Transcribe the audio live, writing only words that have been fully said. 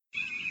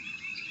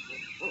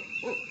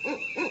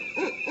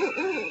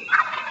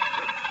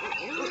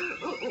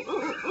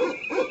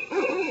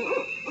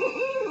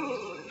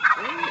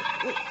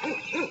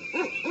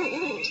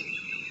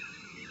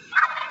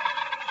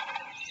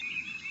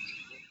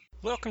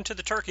Welcome to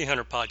the Turkey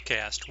Hunter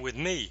Podcast with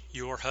me,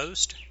 your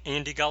host,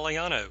 Andy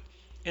Galliano.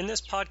 In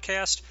this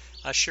podcast,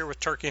 I share with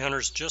turkey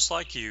hunters just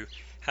like you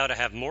how to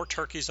have more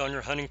turkeys on your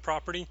hunting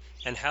property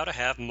and how to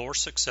have more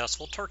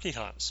successful turkey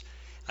hunts.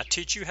 I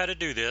teach you how to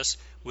do this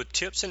with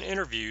tips and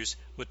interviews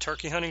with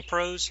turkey hunting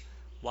pros,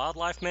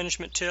 wildlife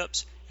management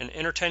tips, and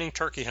entertaining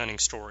turkey hunting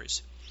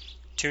stories.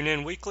 Tune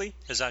in weekly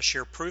as I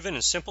share proven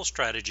and simple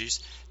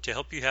strategies to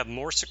help you have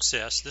more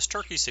success this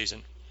turkey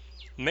season.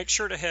 Make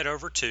sure to head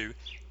over to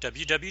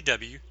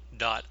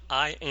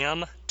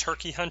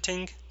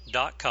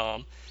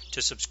www.iamturkeyhunting.com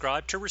to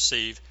subscribe to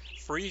receive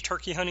free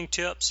turkey hunting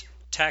tips,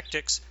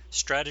 tactics,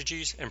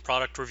 strategies, and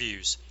product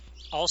reviews.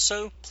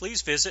 Also,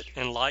 please visit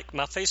and like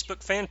my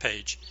Facebook fan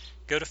page.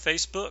 Go to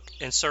Facebook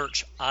and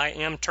search I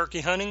Am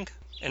Turkey Hunting,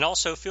 and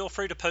also feel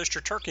free to post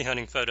your turkey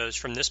hunting photos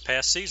from this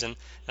past season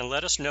and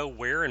let us know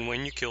where and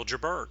when you killed your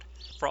bird.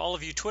 For all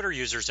of you Twitter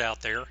users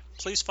out there,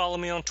 please follow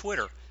me on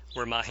Twitter,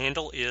 where my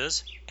handle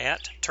is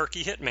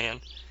 @TurkeyHitman,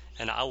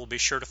 and I will be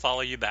sure to follow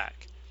you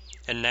back.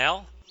 And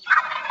now,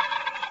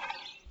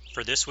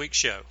 for this week's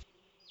show.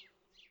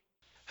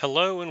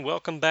 Hello and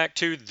welcome back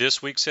to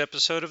this week's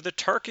episode of the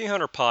Turkey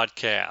Hunter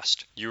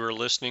Podcast. You are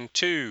listening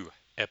to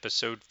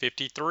episode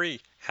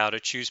 53, How to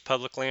Choose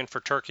Public Land for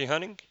Turkey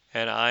Hunting,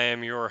 and I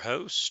am your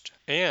host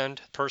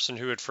and person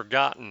who had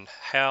forgotten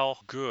how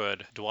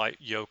good Dwight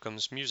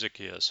Yoakam's music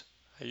is.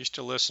 I used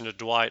to listen to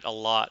Dwight a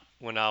lot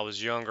when I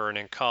was younger and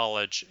in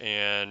college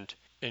and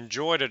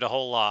enjoyed it a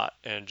whole lot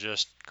and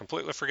just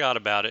completely forgot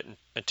about it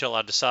until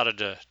I decided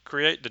to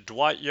create the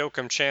Dwight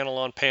Yoakam channel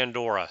on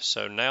Pandora.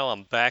 So now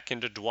I'm back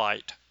into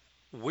Dwight.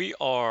 We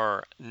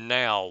are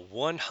now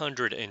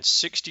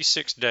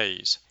 166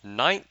 days,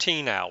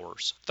 19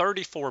 hours,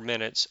 34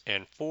 minutes,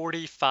 and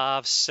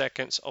 45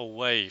 seconds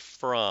away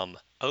from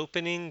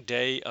opening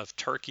day of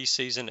turkey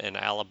season in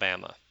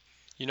Alabama.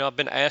 You know, I've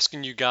been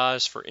asking you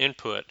guys for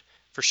input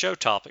for show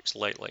topics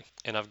lately,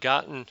 and I've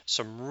gotten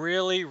some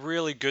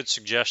really good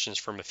suggestions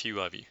from a few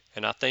of you,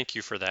 and I thank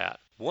you for that.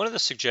 One of the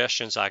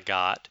suggestions I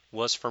got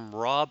was from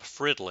Rob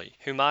Fridley,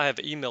 whom I have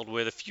emailed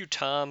with a few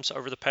times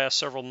over the past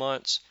several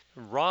months.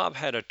 Rob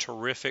had a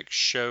terrific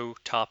show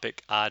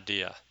topic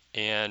idea,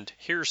 and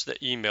here's the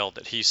email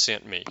that he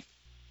sent me.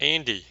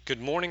 Andy,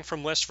 good morning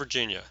from West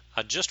Virginia.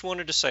 I just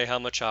wanted to say how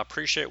much I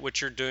appreciate what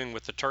you're doing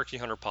with the Turkey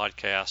Hunter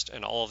Podcast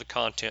and all of the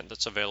content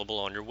that's available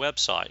on your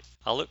website.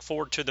 I look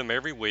forward to them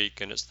every week,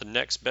 and it's the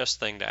next best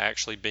thing to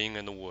actually being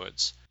in the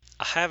woods.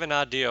 I have an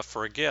idea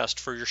for a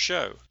guest for your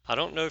show. I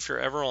don't know if you're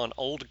ever on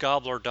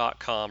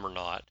oldgobbler.com or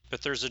not,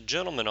 but there's a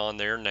gentleman on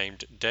there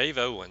named Dave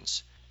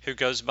Owens who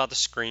goes by the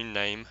screen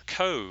name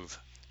Cove.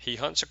 He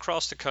hunts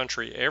across the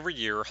country every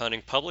year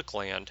hunting public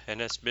land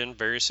and has been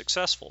very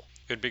successful.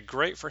 It would be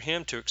great for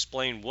him to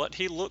explain what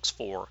he looks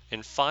for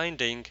in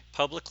finding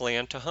public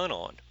land to hunt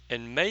on,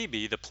 and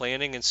maybe the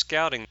planning and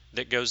scouting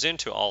that goes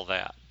into all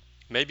that.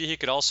 Maybe he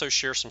could also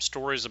share some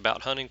stories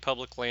about hunting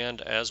public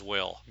land as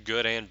well,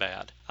 good and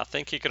bad. I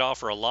think he could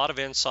offer a lot of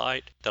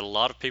insight that a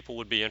lot of people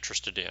would be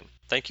interested in.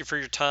 Thank you for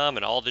your time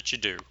and all that you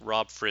do,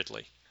 Rob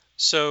Fridley.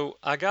 So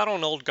I got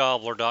on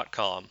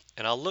oldgobbler.com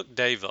and I looked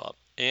Dave up,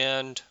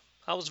 and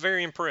I was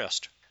very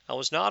impressed. I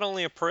was not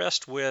only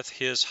impressed with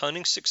his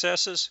hunting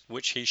successes,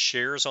 which he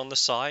shares on the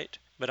site,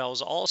 but I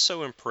was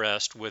also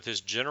impressed with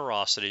his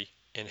generosity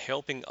in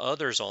helping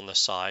others on the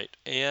site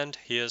and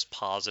his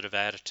positive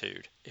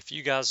attitude. If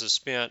you guys have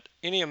spent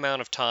any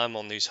amount of time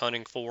on these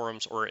hunting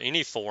forums, or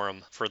any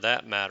forum for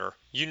that matter,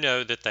 you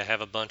know that they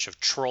have a bunch of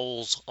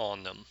trolls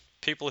on them.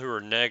 People who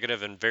are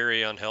negative and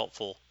very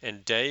unhelpful,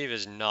 and Dave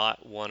is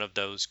not one of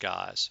those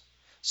guys.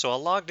 So I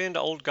logged into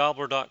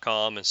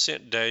oldgobbler.com and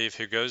sent Dave,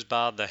 who goes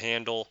by the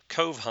handle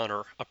Cove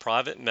Hunter, a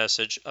private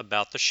message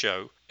about the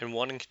show and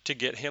wanting to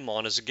get him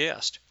on as a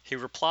guest. He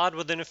replied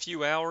within a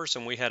few hours,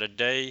 and we had a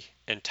day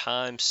and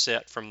time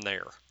set from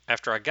there.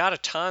 After I got a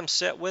time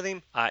set with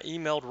him, I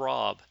emailed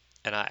Rob,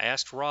 and I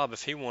asked Rob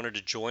if he wanted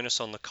to join us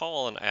on the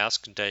call and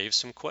ask Dave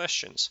some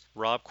questions.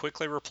 Rob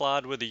quickly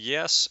replied with a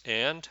yes,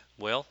 and,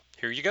 well,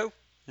 here you go.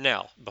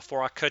 Now,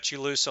 before I cut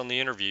you loose on the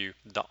interview,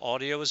 the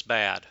audio is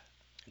bad.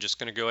 Just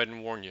going to go ahead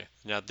and warn you.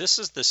 Now, this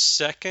is the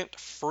second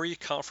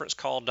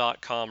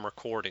freeconferencecall.com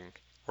recording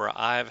where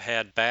I've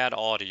had bad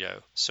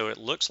audio. So it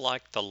looks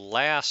like the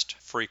last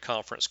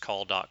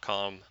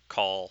freeconferencecall.com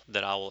call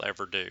that I will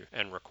ever do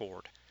and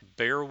record.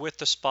 Bear with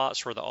the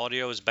spots where the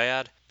audio is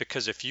bad,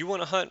 because if you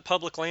want to hunt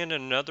public land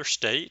in another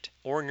state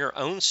or in your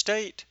own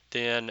state,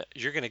 then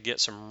you're going to get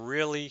some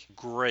really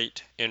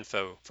great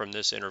info from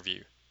this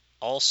interview.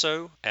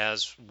 Also,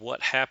 as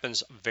what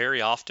happens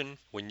very often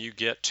when you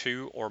get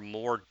two or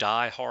more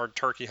die-hard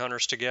turkey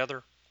hunters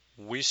together,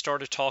 we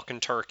started talking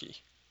turkey,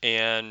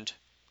 and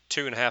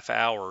 2.5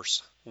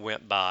 hours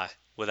went by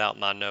without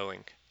my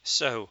knowing.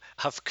 So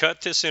I've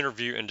cut this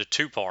interview into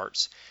two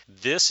parts.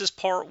 This is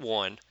part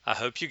one. I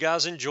hope you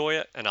guys enjoy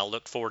it, and I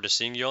look forward to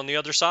seeing you on the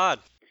other side.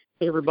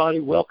 Hey everybody,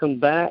 welcome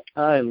back.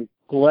 I am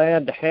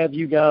glad to have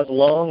you guys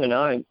along, and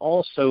I'm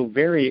also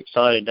very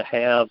excited to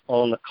have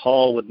on the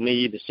call with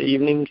me this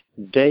evening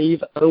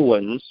Dave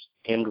Owens.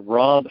 and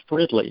Rob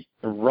Fridley.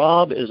 And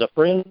Rob is a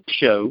friend of the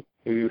show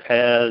who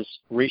has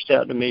reached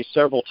out to me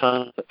several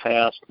times in the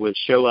past with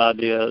show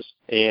ideas,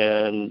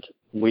 and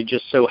we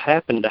just so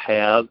happen to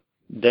have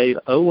Dave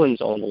Owens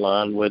on the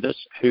line with us,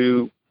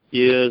 who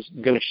is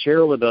going to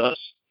share with us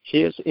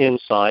his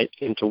insight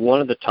into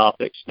one of the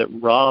topics that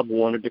Rob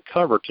wanted to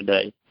cover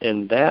today.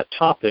 And that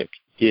topic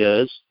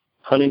is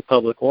hunting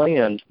public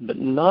land, but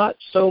not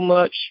so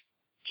much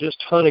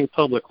just hunting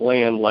public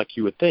land like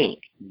you would think.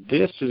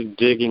 This is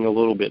digging a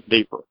little bit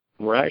deeper.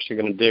 We're actually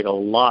going to dig a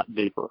lot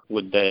deeper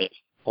with Dave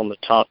on the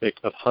topic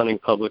of hunting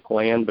public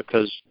land,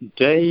 because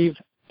Dave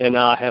and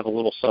I have a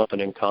little something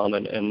in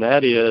common, and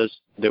that is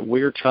that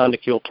we're trying to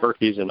kill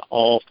turkeys in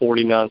all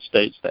 49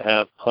 states that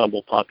have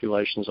huntable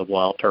populations of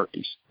wild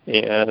turkeys.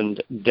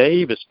 And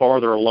Dave is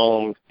farther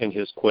along in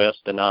his quest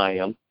than I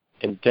am,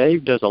 and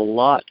Dave does a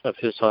lot of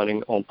his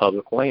hunting on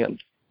public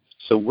land.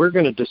 So we're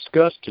going to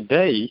discuss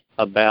today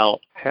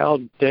about how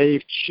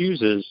Dave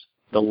chooses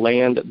the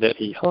land that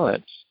he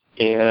hunts.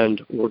 And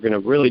we're going to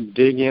really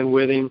dig in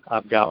with him.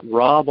 I've got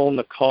Rob on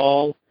the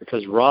call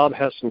because Rob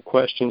has some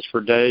questions for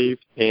Dave,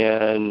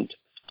 and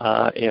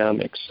I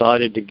am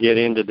excited to get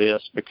into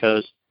this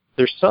because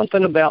there's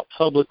something about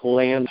public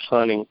land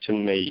hunting to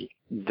me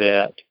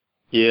that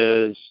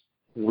is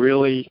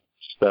really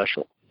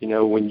special. You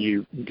know, when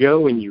you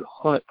go and you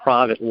hunt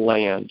private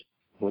land,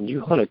 when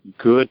you hunt a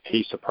good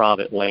piece of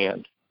private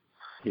land,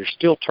 you're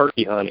still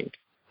turkey hunting,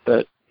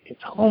 but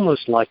it's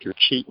almost like you're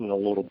cheating a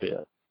little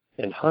bit.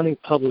 And hunting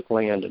public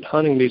land and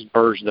hunting these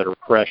birds that are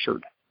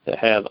pressured, that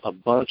have a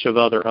bunch of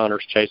other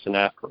hunters chasing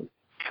after them,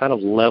 kind of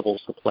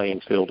levels the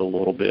playing field a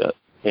little bit.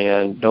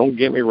 And don't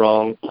get me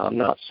wrong, I'm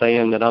not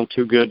saying that I'm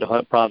too good to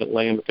hunt private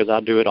land because I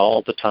do it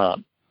all the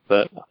time.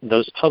 But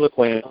those public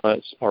land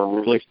hunts are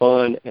really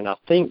fun, and I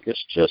think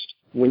it's just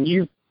when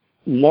you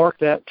mark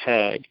that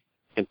tag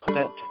and put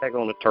that tag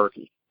on a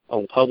turkey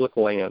on public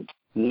land,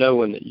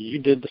 knowing that you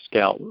did the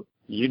scouting,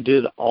 you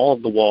did all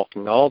of the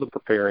walking, all the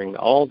preparing,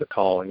 all the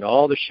calling,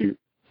 all the shooting,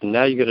 and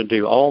now you got to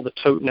do all the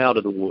toting out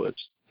of the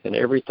woods and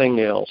everything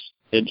else.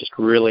 It just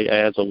really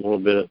adds a little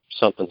bit of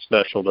something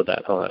special to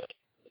that hunt.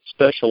 It's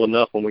special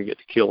enough when we get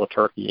to kill a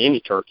turkey,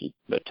 any turkey,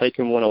 but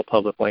taking one on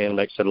public land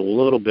makes it a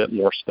little bit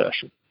more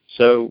special.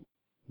 So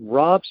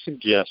Rob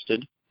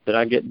suggested that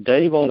I get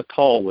Dave on the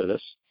call with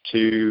us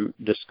to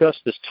discuss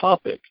this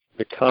topic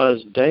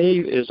because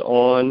Dave is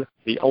on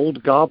the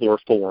Old Gobbler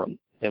forum.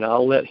 And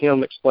I'll let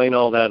him explain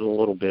all that in a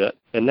little bit.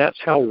 And that's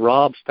how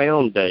Rob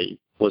found Dave,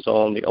 was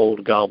on the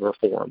Old Gobbler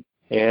forum.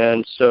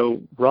 And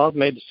so Rob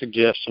made the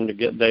suggestion to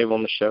get Dave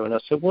on the show, and I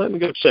said, well, let me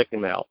go check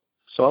him out.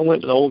 So I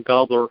went to the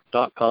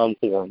oldgobbler.com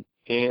forum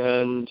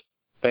and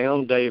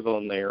found Dave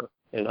on there,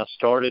 and I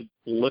started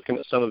looking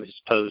at some of his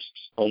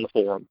posts on the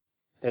forum.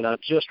 And I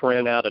just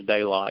ran out of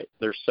daylight.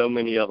 There's so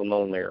many of them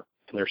on there,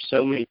 and there's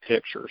so many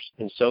pictures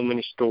and so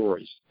many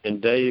stories.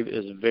 And Dave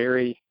is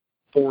very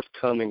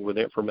forthcoming with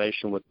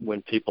information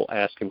when people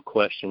ask him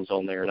questions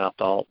on there, and I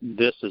thought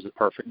this is the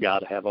perfect guy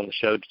to have on the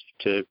show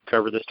to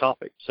cover this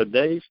topic. So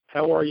Dave,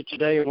 how are you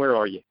today and where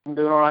are you? I'm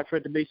doing all right for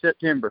it to be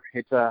September.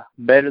 It's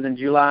better than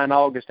July and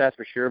August, that's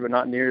for sure, but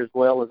not near as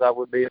well as I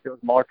would be if it was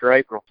March or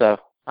April. So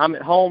I'm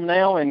at home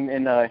now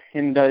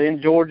in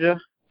Georgia.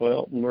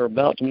 Well, we're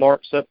about to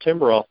mark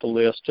September off the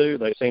list too.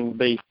 They seem to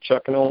be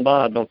chucking on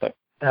by, don't they?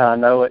 I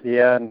know it,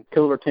 yeah, and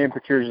cooler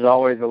temperatures is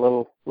always a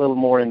little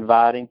more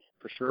inviting.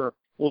 For sure.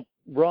 Well,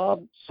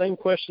 Rob, same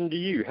question to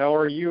you. How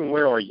are you and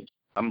where are you?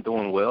 I'm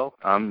doing well.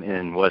 I'm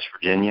in West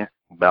Virginia,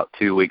 about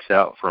 2 weeks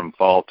out from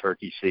fall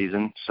turkey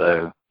season,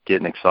 so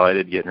getting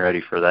excited, getting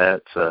ready for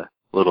that. It's a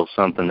little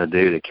something to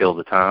do to kill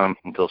the time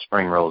until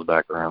spring rolls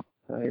back around.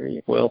 I hear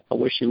you. Well, I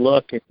wish you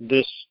luck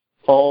this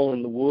fall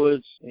in the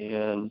woods,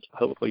 and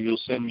hopefully you'll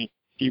send me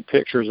a few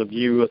pictures of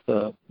you with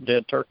a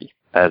dead turkey.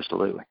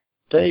 Absolutely.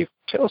 Dave,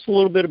 tell us a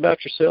little bit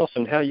about yourself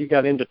and how you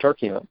got into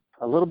turkey hunting.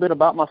 A little bit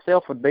about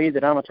myself would be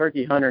that I'm a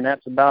turkey hunter, and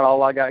that's about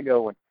all I got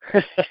going.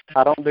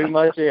 I don't do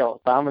much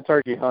else. I'm a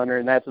turkey hunter,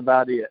 and that's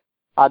about it.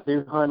 I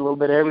do hunt a little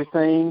bit of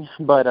everything,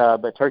 but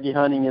turkey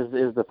hunting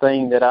is the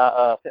thing that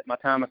I set my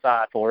time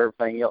aside for.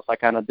 Everything else I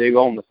kind of do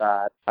on the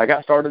side. I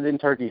got started in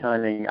turkey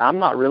hunting. I'm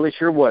not really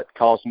sure what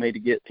caused me to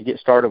get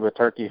started with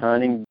turkey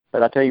hunting,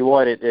 but I tell you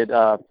what, it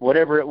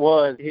whatever it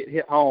was, it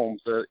hit home.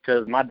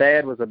 Because my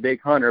dad was a big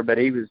hunter, but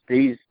he was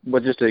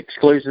just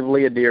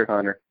exclusively a deer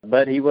hunter.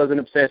 But he was an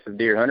obsessive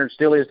deer hunter,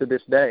 still is to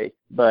this day.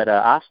 But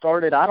I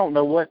don't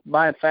know what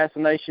my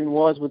fascination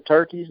was with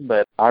turkeys,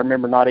 but I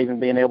remember not even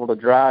being able to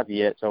drive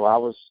yet. So I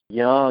was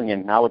young,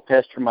 and I would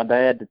pester my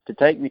dad to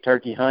take me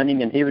turkey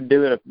hunting, and he would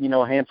do it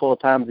a handful of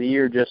times a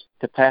year just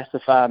to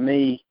pacify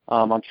me.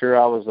 I'm sure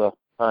I was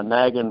a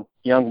nagging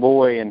young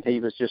boy, and he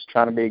was just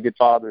trying to be a good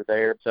father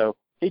there. So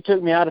he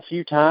took me out a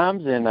few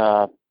times, and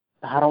I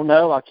don't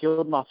know, I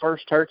killed my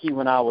first turkey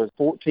when I was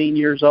 14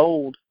 years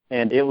old.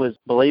 And it was,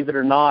 believe it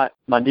or not,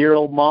 my dear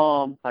old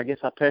mom. I guess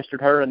I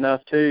pestered her enough,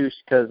 too,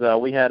 because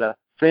we had a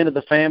friend of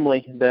the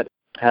family that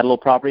had a little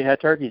property, had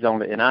turkeys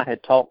on it, and I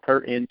had talked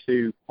her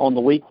into, on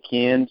the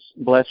weekends,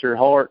 bless her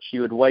heart, she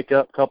would wake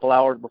up a couple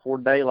hours before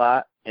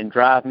daylight and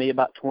drive me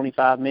about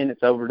 25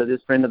 minutes over to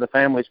this friend of the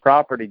family's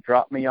property,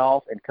 drop me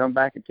off, and come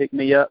back and pick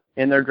me up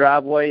in their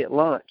driveway at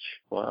lunch.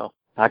 Wow.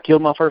 I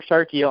killed my first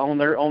turkey on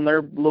their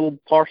little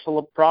parcel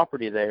of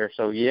property there.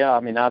 So, yeah,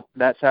 I mean,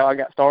 that's how I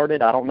got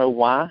started. I don't know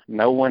why.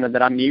 No one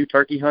that I knew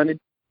turkey hunted,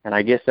 and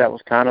I guess that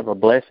was kind of a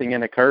blessing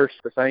and a curse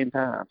at the same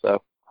time.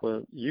 So,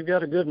 well, you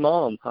got a good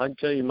mom. I can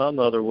tell you my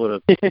mother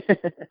would have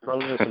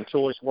thrown in some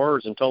choice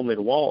words and told me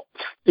to walk.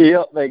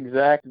 Yep,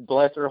 exactly.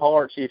 Bless her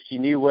heart. If she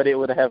knew what it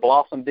would have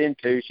blossomed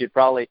into, she'd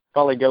probably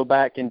go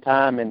back in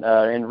time and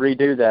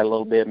redo that a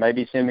little bit.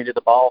 Maybe send me to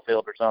the ball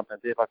field or something,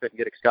 see if I couldn't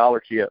get a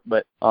scholarship.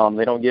 But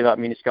they don't give out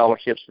many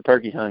scholarships for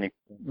turkey hunting.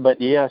 But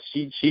yeah,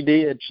 she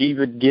did. She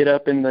would get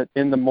up in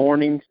the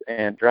mornings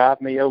and drive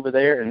me over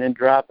there, and then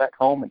drive back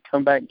home and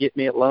come back and get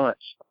me at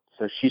lunch.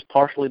 So she's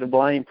partially to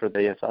blame for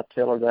this. I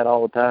tell her that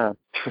all the time.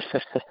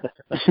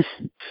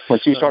 When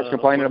she starts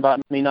complaining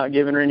about me not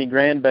giving her any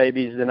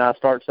grandbabies, then I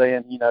start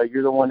saying,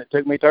 you're the one that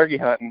took me turkey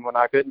hunting when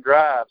I couldn't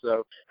drive.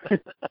 So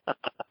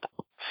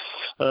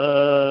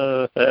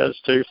that's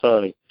too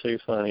funny. Too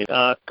funny.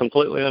 I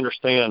completely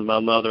understand. My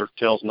mother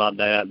tells my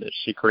dad that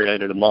she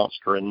created a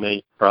monster in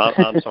me. Or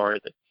I'm sorry,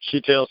 that she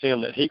tells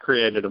him that he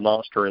created a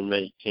monster in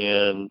me,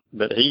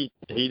 but he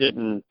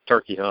didn't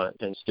turkey hunt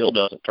and still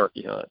doesn't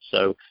turkey hunt.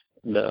 So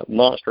the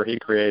monster he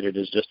created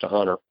is just a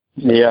hunter.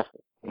 Yeah.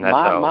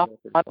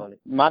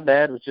 My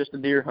dad was just a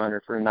deer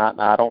hunter for a night.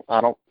 I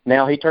don't.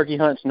 Now he turkey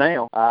hunts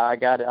now. I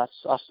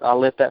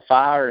lit that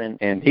fire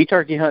and he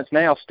turkey hunts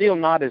now. Still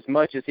not as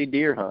much as he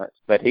deer hunts,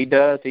 but he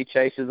does. He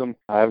chases them.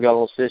 I've got a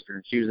little sister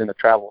and she was in the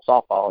travel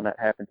softball, and that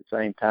happened at the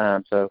same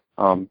time. So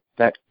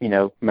that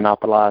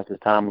monopolized his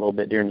time a little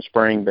bit during the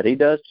spring. But he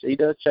does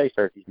chase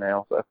turkeys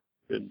now. So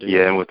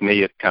yeah, and with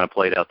me it kind of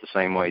played out the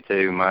same way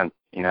too.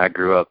 I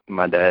grew up.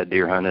 My dad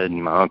deer hunted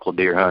and my uncle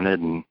deer hunted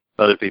and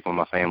other people in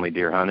my family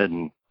deer hunted,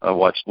 and I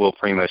watched Will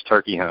Primo's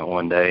turkey hunt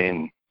one day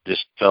and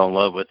just fell in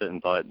love with it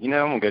and thought, I'm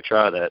going to go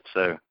try that.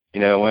 So,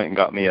 I went and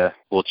got me a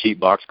little cheap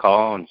box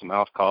call and some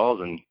house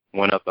calls and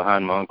went up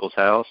behind my uncle's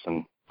house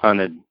and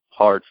hunted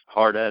hard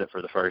at it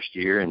for the first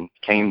year and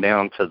came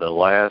down to the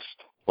last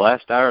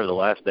hour of the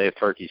last day of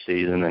turkey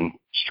season and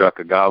struck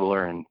a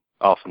gobbler and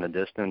off in the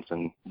distance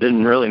and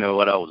didn't really know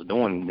what I was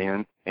doing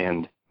then.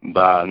 And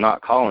by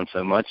not calling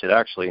so much, it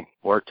actually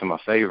worked to my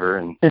favor,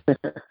 and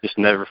just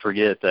never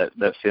forget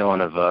that feeling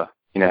of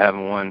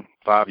having one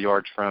 5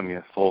 yards from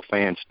you, full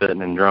fan,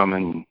 spitting and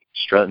drumming and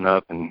strutting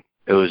up, and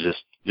it was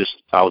just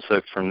I was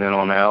hooked from then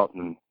on out.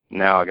 And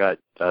now I got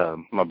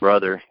my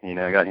brother,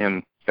 got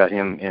him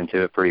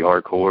into it pretty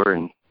hardcore,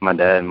 and my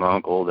dad and my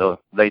uncle,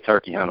 they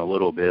turkey hunt a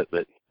little bit,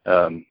 but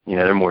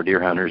they're more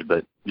deer hunters,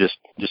 but just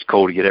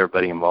cool to get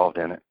everybody involved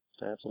in it.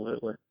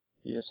 Absolutely.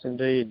 Yes,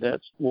 indeed.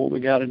 That's what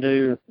we got to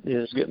do,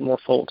 is get more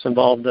folks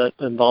involved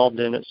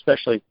in it,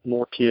 especially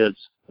more kids.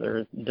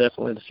 They're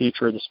definitely the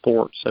future of the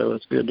sport, so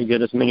it's good to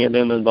get as many of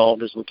them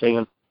involved as we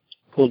can.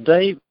 Well,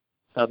 Dave,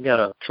 I've got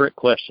a trick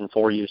question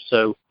for you.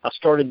 So I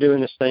started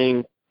doing this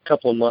thing a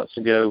couple of months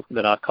ago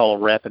that I call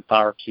Rapid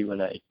Fire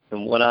Q&A.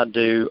 And what I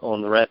do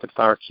on the Rapid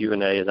Fire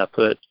Q&A is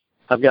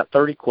I've got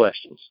 30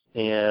 questions,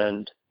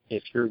 and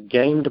if you're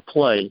game to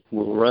play,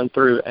 we'll run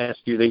through, ask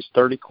you these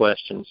 30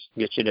 questions,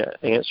 get you to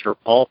answer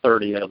all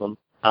 30 of them.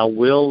 I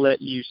will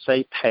let you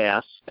say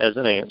pass as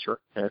an answer.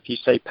 And if you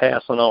say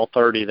pass on all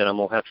 30, then I'm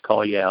going to have to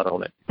call you out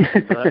on it.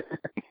 But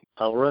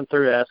I'll run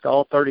through, ask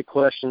all 30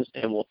 questions,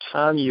 and we'll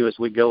time you as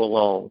we go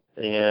along.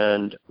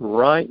 And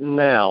right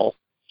now,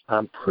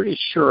 I'm pretty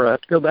sure, I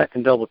have to go back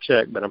and double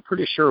check, but I'm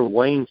pretty sure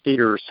Wayne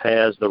Peters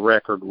has the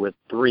record with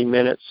 3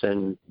 minutes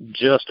and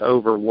just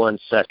over 1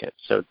 second.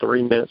 So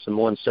 3 minutes and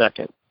 1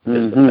 second.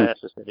 It's the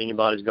fastest that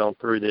anybody's gone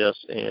through this.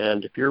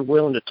 And if you're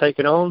willing to take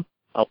it on,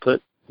 I'll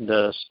put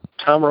the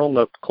timer on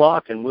the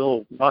clock and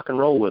we'll rock and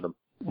roll with them.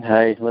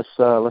 Hey, let's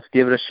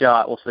give it a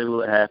shot. We'll see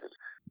what happens.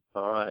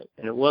 All right.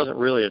 And it wasn't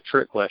really a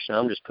trick question.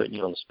 I'm just putting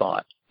you on the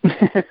spot.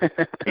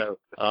 So,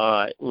 all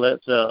right.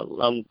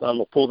 I'm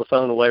gonna pull the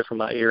phone away from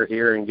my ear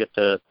here and get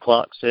the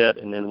clock set,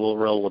 and then we'll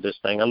roll with this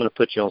thing. I'm gonna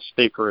put you on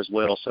speaker as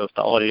well, so if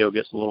the audio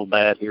gets a little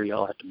bad here,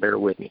 y'all have to bear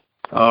with me.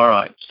 All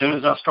right. As soon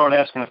as I start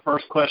asking the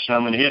first question,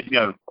 I'm going to hit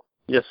go.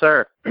 Yes,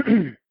 sir.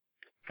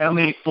 How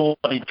many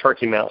full-bodied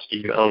turkey mounts do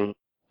you own?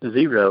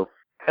 0.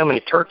 How many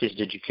turkeys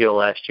did you kill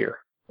last year?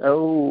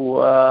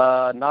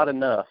 Not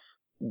enough.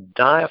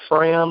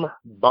 Diaphragm,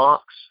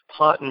 box,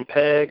 pot and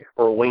peg,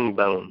 or wing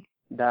bone?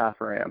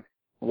 Diaphragm.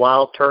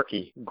 Wild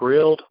turkey,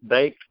 grilled,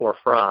 baked, or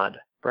fried?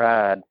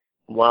 Fried.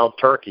 Wild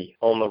turkey,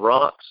 on the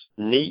rocks,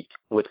 neat,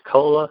 with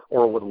cola,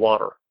 or with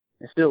water?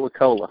 It's still with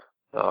cola.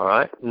 All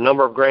right.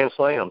 Number of Grand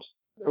Slams?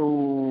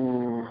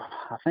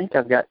 I think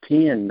I've got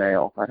 10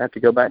 now. I'd have to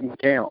go back and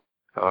count.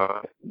 All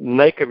right.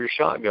 Make of your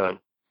shotgun?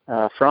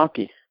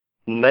 Frankie.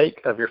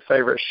 Make of your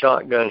favorite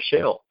shotgun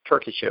shell,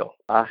 turkey shell?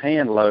 I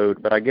hand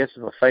load, but I guess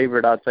if a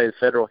favorite, I'd say the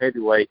Federal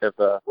Heavyweight of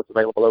what's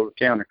available over the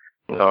counter.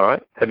 All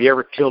right. Have you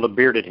ever killed a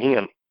bearded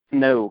hen?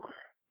 No.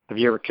 Have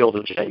you ever killed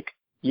a jake?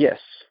 Yes.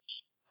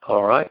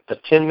 All right. A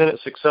 10-minute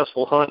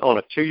successful hunt on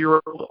a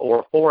 2-year-old or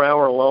a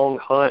 4-hour-long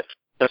hunt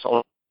that's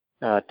on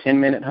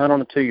 10-minute hunt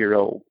on a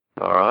 2-year-old.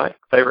 All right.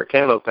 Favorite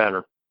camo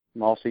pattern?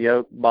 Mossy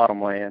Oak,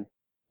 Bottomland.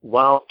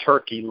 Wild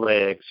turkey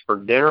legs for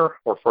dinner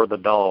or for the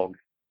dog?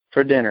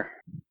 For dinner.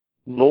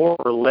 More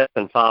or less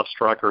than 5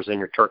 strikers in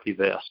your turkey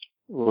vest?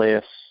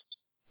 Less.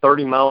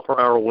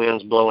 30-mile-per-hour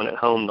winds blowing at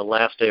home the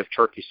last day of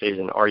turkey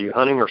season. Are you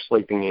hunting or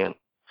sleeping in?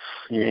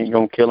 You ain't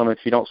going to kill them if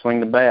you don't swing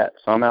the bat,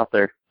 so I'm out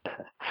there.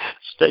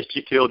 State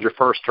you killed your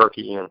first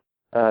turkey in?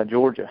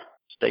 Georgia.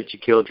 State you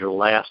killed your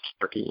last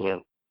turkey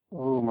in?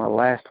 Oh, my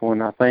last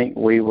one, I think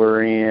we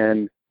were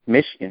in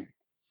Michigan.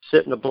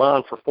 Sit in the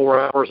blind for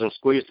 4 hours and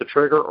squeeze the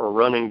trigger, or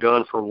run and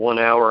gun for 1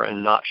 hour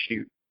and not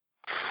shoot?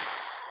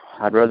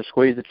 I'd rather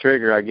squeeze the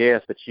trigger, I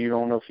guess, but you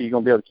don't know if you're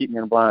going to be able to keep me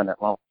in the blind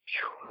that long.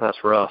 That's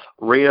rough.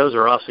 Rios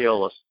or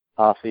Osceolas?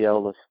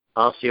 Osceolas.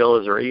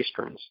 Osceolas or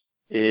Easterns?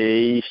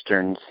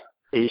 Easterns.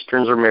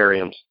 Easterns or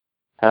Merriams?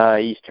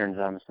 Easterns,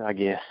 I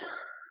guess.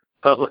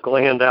 Public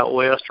land out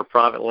west or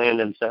private land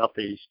in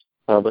southeast?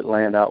 Public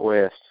land out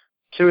west.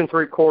 2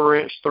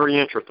 3/4 inch, 3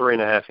 inch, or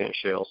 3.5 inch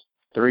shells?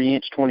 3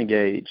 inch 20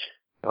 gauge.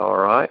 All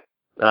right.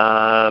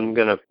 I'm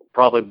going to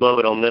probably blow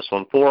it on this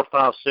one. 4,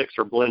 5, 6,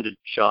 or blended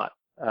shot?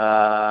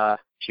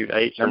 Shoot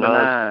 8s or 9s? Number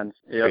 9s.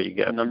 Yep. There you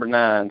go. Number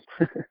 9s.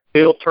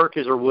 Field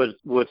turkeys or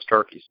woods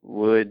turkeys?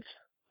 Woods.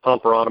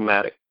 Pump or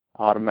automatic?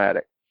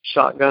 Automatic.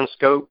 Shotgun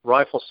scope,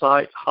 rifle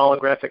sight,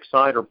 holographic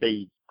sight, or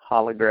bead?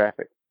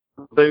 Holographic.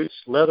 Boots,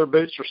 leather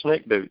boots, or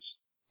snake boots?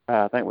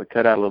 I think we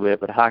cut out a little bit,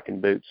 but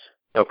hiking boots.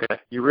 Okay.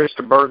 You risked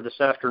a bird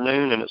this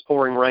afternoon and it's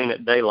pouring rain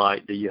at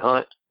daylight. Do you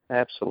hunt?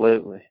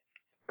 Absolutely.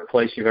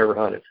 Place you've ever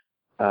hunted?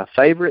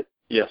 Favorite?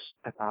 Yes.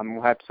 I'm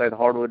going to have to say the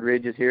Hardwood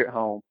Ridges here at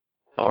home.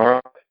 All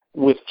right.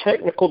 With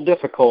technical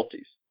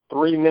difficulties,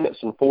 3 minutes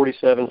and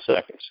 47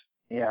 seconds.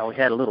 Yeah, we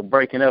had a little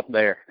breaking up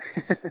there.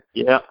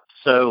 Yeah.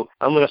 So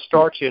I'm going to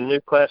start you a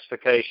new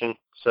classification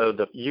so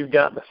that you've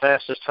got the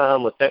fastest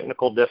time with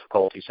technical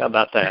difficulties. How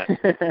about that?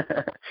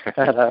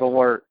 That'll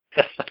work.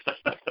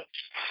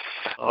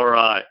 All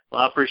right.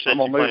 Well, I appreciate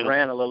you. I'm going to move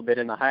around a little bit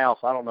in the house.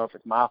 I don't know if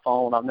it's my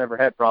phone. I've never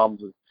had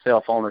problems with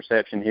cell phone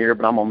reception here,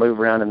 but I'm going to move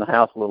around in the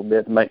house a little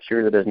bit to make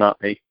sure that it's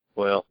not me.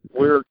 Well,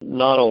 we're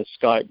not on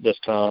Skype this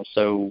time,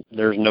 so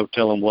there's no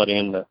telling what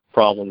end the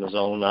problem is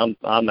on.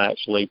 I'm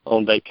actually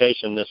on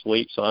vacation this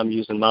week, so I'm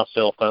using my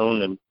cell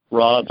phone, and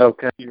Rod,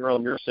 okay, you're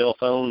on your cell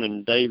phone,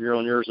 and Dave, you're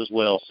on yours as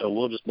well. So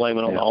we'll just blame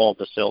it on all of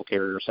the cell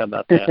carriers. How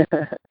about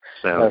that?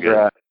 Sounds good.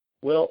 Right.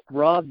 Well,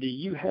 Rod, do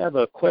you have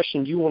a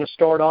question you want to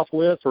start off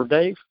with, or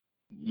Dave?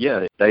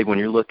 Yeah, Dave, when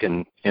you're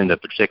looking in a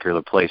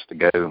particular place to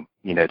go,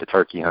 to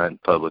turkey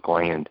hunt, public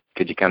land,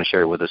 could you kind of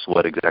share with us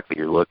what exactly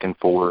you're looking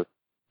for?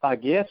 I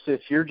guess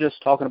if you're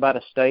just talking about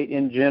a state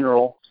in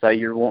general, say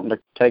you're wanting to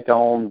take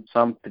on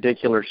some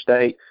particular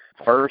state,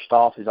 first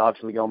off is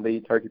obviously going to be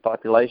turkey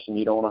population.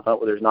 You don't want to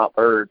hunt where there's not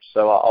birds.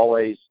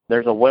 So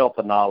there's a wealth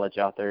of knowledge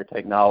out there,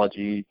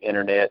 technology,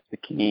 internet, the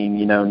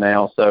king,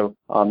 now. So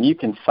you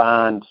can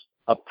find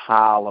a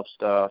pile of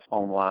stuff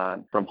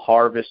online, from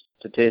harvest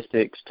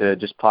statistics to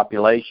just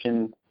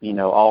population,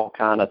 all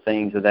kind of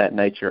things of that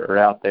nature are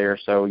out there.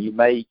 So you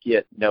may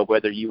get,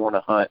 whether you want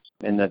to hunt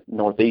in the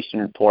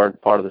northeastern part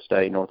of the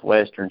state,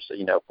 northwestern, so,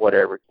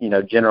 whatever,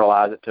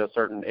 generalize it to a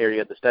certain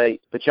area of the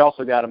state. But you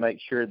also got to make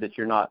sure that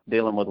you're not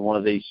dealing with one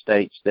of these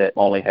states that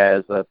only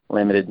has a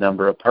limited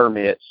number of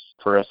permits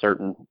for a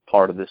certain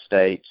part of the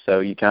state. So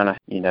you kind of,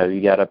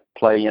 you got to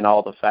play in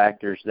all the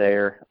factors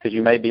there, because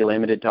you may be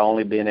limited to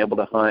only being able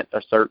to hunt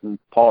a certain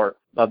part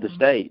of the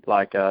state.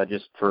 Like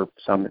just for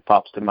some that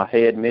pops to my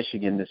head,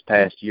 Michigan this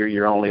past year,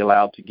 you're only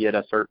allowed to get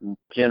a certain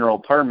general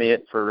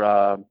permit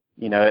for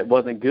it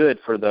wasn't good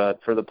for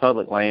the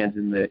public lands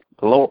in the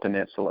lower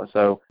peninsula.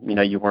 So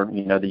you weren't,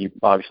 you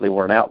obviously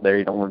weren't out there.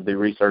 You don't want to do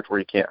research where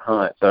you can't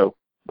hunt. So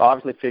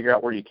obviously figure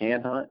out where you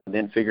can hunt, and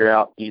then figure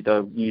out,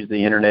 either use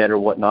the internet or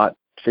whatnot,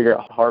 figure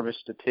out harvest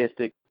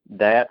statistics,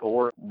 that,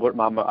 or what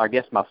I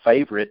guess my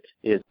favorite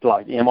is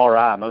like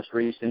MRI, most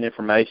recent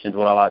information is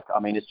what I like. I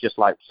mean, it's just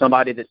like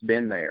somebody that's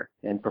been there,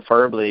 and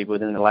preferably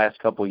within the last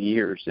couple of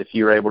years. If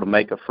you're able to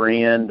make a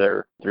friend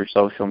or through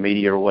social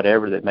media or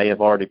whatever that may have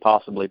already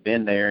possibly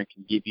been there and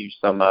can give you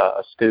some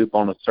a scoop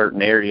on a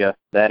certain area,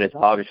 that is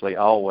obviously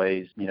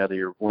always,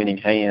 your winning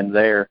hand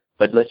there.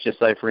 But let's just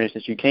say, for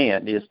instance, you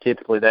can't. It's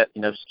typically that,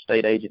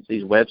 state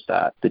agency's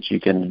website that you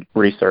can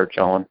research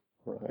on.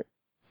 Right.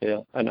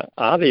 Yeah, and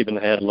I've even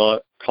had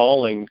luck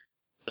calling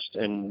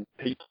and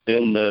people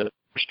in the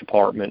forest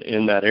department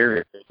in that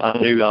area. I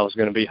knew I was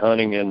going to be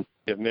hunting in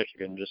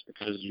Michigan just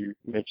because you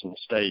mentioned the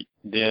state.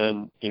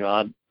 Then,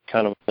 I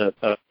kind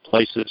of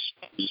places,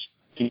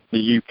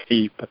 the UP,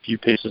 a few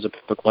pieces of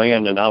public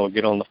land, and I would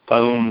get on the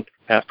phone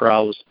after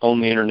I was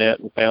on the internet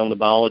and found the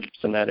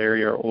biologists in that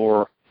area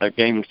or a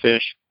game and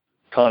fish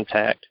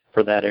contact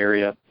for that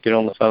area, get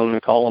on the phone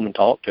and call them and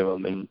talk to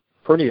them, and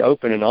pretty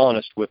open and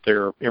honest with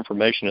their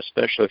information,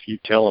 especially if you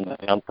tell them,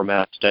 hey, I'm from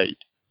out of state.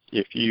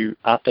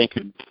 I think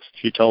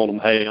if you told them,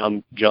 hey,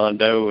 I'm John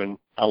Doe and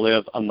I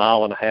live a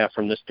mile and a half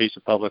from this piece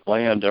of public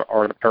land. There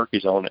are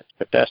turkeys on it.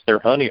 If that's their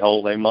honey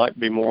hole, they might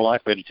be more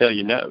likely to tell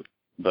you no.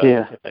 But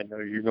if they know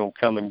you're going to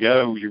come and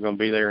go, you're going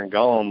to be there and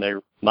gone.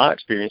 My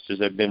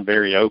experiences have been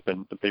very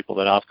open, the people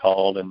that I've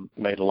called, and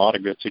made a lot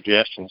of good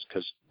suggestions,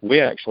 because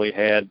we actually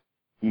had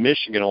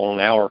Michigan on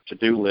our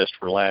to-do list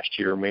for last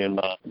year, me and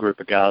my group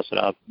of guys that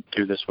I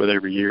do this with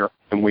every year,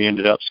 and we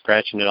ended up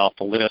scratching it off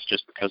the list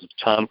just because of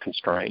time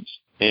constraints.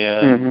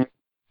 And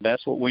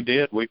that's what we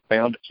did. We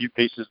found a few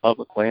pieces of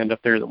public land up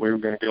there that we were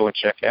going to go and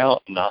check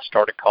out, and I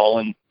started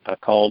calling. I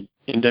called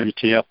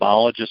NWTF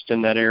biologists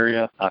in that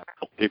area. I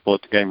called people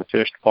at the Game and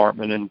Fish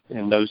Department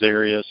in those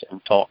areas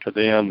and talked to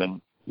them,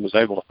 and was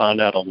able to find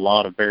out a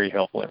lot of very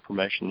helpful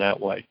information that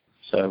way.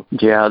 So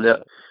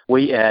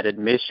we added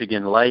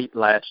Michigan late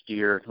last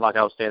year. Like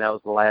I was saying, that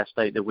was the last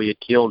state that we had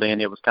killed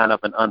in. It was kind of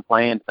an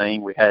unplanned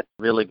thing. We had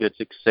really good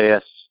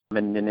success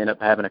and then ended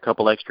up having a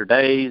couple extra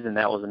days, and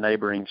that was a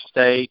neighboring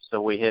state,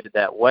 so we headed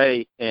that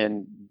way.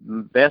 And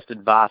best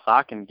advice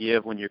I can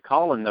give when you're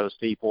calling those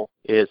people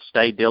is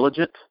stay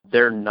diligent.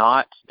 They're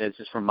not, this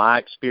is from my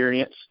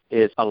experience,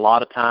 is a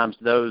lot of times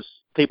those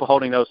people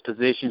holding those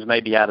positions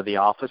may be out of the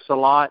office a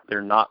lot.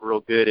 They're not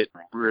real good at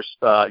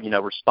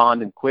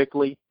responding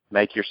quickly.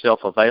 Make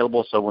yourself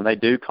available so when they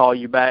do call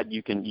you back,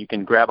 you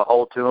can grab a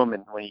hold to them,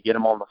 and when you get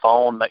them on the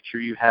phone, make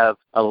sure you have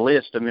a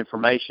list of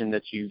information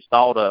that you've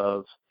thought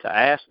of to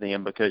ask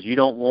them, because you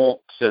don't want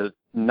to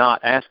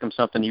not ask them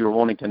something you were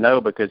wanting to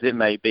know, because it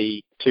may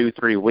be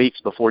 2-3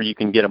 weeks before you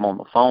can get them on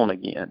the phone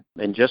again.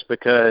 And just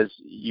because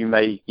you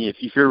may, if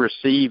you're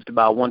received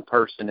by one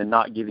person and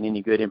not giving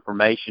any good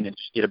information and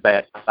just get a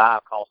bad vibe,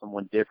 call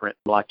someone different.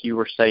 Like you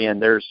were saying,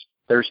 there's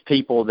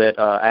people that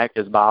act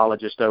as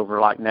biologists over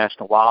like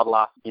national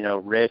wildlife,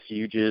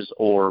 refuges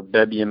or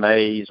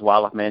WMAs,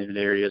 wildlife management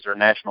areas, or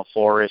national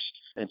forests.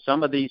 And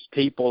some of these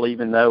people,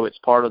 even though it's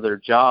part of their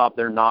job,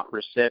 they're not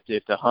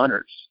receptive to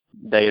hunters.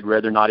 They'd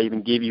rather not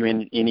even give you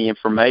any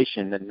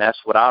information, and that's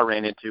what I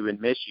ran into in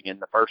Michigan.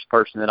 The first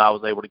person that I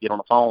was able to get on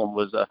the phone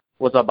was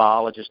a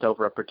biologist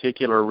over a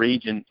particular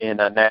region in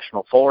a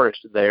national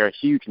forest there, a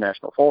huge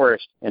national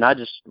forest, and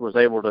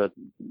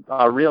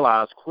I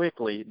realized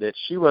quickly that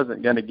she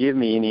wasn't going to give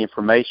me any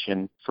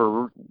information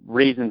for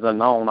reasons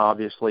unknown,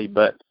 obviously,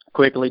 but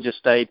quickly just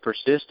stayed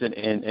persistent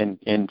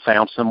and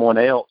found someone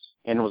else,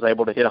 and was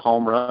able to hit a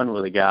home run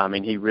with a guy. I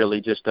mean, he really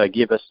just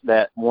gave us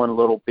that one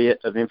little bit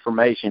of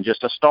information,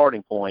 just a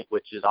starting point,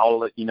 which is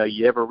all that,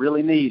 you ever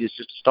really need, is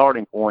just a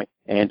starting point.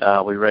 And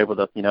we were able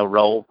to,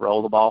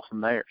 roll the ball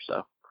from there.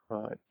 So.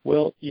 Right.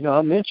 Well,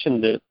 I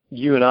mentioned that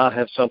you and I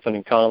have something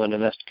in common,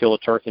 and that's to kill a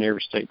turkey in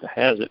every state that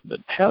has it. But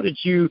how did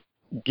you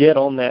get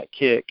on that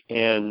kick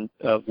and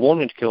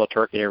wanting to kill a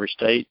turkey in every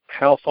state?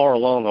 How far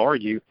along are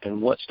you, and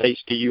what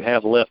states do you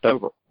have left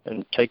over?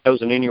 And take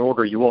those in any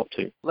order you want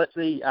to. Let's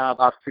see.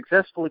 I've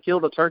successfully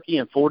killed a turkey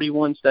in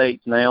 41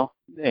 states now,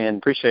 and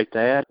appreciate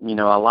that.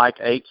 I like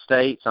 8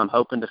 states. I'm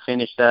hoping to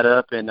finish that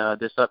up in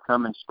this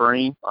upcoming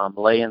spring. I'm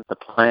laying the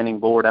planning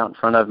board out in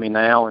front of me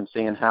now and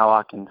seeing how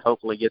I can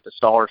hopefully get the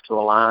stars to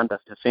align to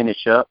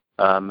finish up.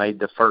 Made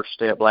the first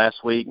step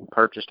last week and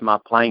purchased my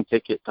plane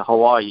ticket to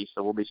Hawaii,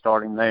 so we'll be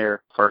starting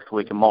there first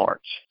week of March.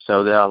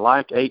 So I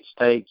like 8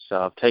 states.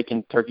 I've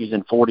taken turkeys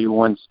in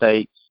 41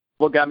 states.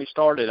 What got me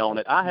started on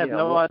it? I have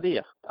no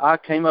idea. I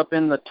came up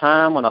in the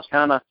time when I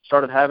kind of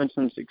started having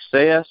some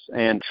success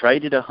and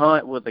traded a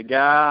hunt with a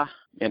guy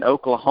in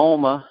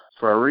Oklahoma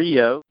for a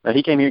Rio.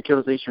 He came here and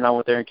killed his Eastern. I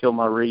went there and killed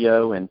my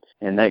Rio, and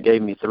that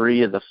gave me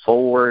 3 of the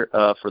 4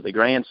 for the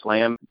Grand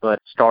Slam, but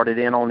started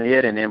in on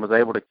it and then was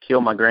able to kill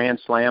my Grand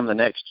Slam the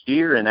next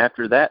year. And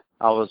after that,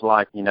 I was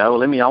like, I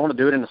want to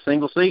do it in a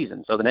single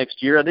season. So the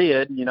next year I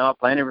did. I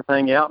planned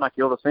everything out, and I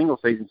killed a single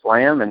season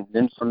slam. And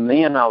then from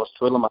then I was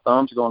twiddling my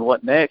thumbs going,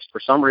 what next? For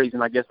some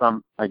reason, I guess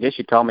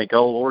you'd call me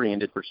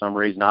goal-oriented for some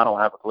reason. I don't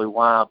have a clue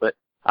why, but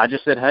I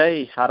just said,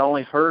 hey, I'd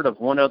only heard of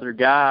one other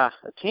guy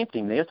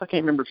attempting this. I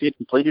can't remember if he had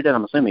completed it.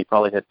 I'm assuming he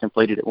probably had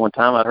completed it one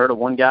time. I'd heard of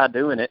one guy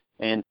doing it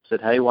and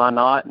said, hey, why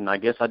not? And I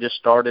guess I just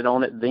started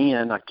on it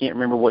then. I can't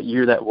remember what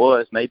year that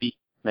was, maybe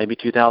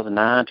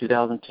 2009,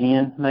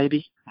 2010,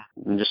 maybe,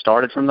 and just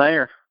started from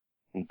there.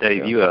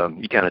 Dave, you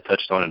kind of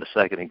touched on it a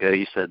second ago.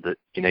 You said that,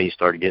 you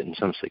started getting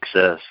some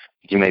success.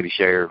 Could you maybe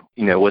share,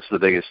 what's the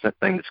biggest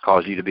thing that's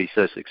caused you to be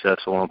so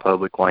successful on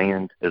public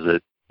land? Is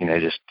it,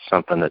 just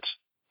something that's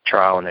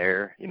trial and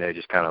error,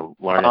 just kind of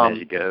learning as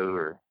you go?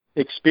 Or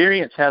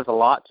experience has a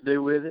lot to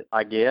do with it,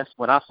 I guess.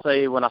 When I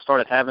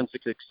started having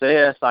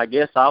success, I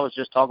guess I was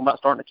just talking about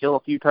starting to kill a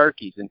few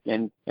turkeys,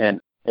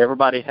 and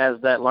everybody has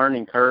that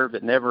learning curve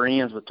that never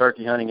ends with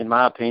turkey hunting, in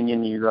my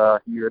opinion.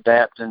 You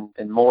adapt and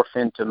morph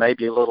into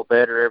maybe a little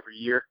better every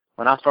year.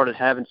 when I started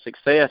having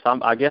success,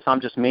 I guess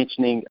I'm just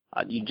mentioning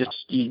you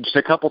just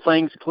a couple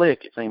things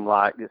click. It seems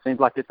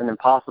like it's an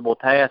impossible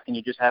task, and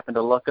you just happen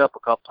to luck up a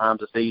couple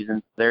times a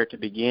season there at the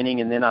beginning.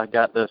 And then I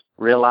got this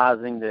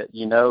realizing that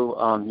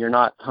you're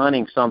not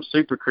hunting some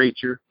super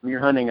creature.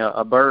 You're hunting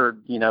a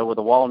bird, with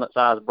a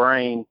walnut-sized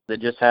brain that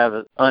just have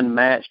an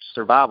unmatched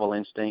survival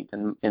instinct,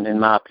 in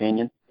my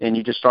opinion. And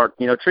you just start,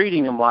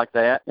 treating them like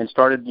that, and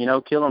started,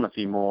 killing a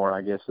few more,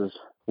 I guess is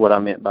what I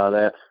meant by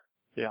that.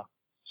 Yeah.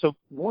 So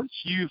once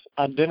you've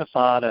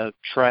identified a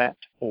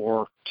tract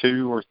or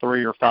 2 or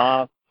 3 or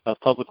 5 of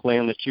public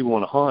land that you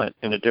want to hunt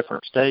in a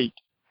different state,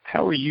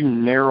 how are you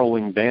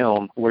narrowing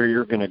down where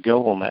you're going to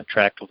go on that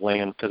tract of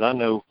land? Because I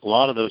know a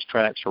lot of those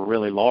tracts are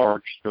really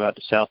large. You go out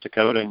to South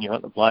Dakota and you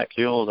hunt the Black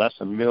Hills, that's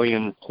 1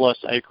 million+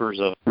 acres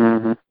of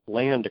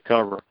land to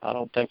cover. I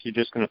don't think you're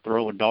just going to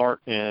throw a dart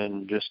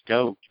and just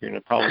go. You're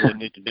going to probably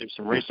need to do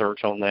some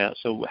research on that.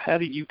 So how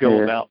do you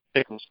go about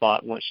picking a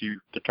spot once you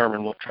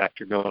determine what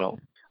tract you're going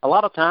on? A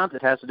lot of times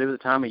it has to do with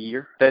the time of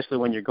year, especially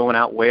when you're going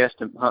out west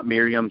and hunt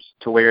Merriam's,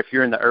 to where if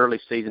you're in the early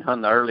season,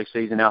 hunting the early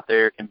season out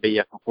there can be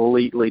a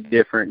completely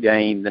different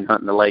game than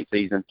hunting the late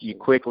season. You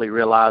quickly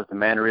realize the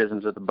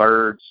mannerisms of the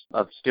birds,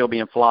 of still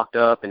being flocked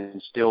up and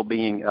still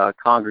being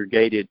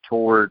congregated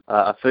toward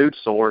a food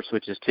source,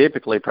 which is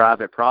typically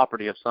private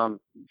property of some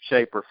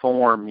shape or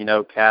form,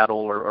 cattle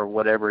or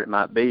whatever it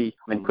might be,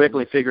 and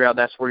quickly figure out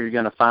that's where you're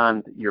going to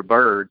find your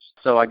birds.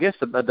 So I guess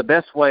the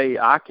best way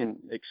I can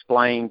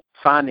explain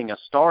finding a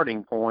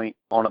starting point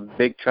on a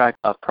big tract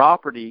of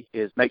property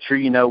is make sure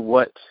you know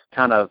what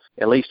kind of,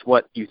 at least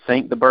what you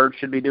think the birds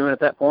should be doing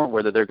at that point,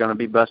 whether they're going to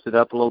be busted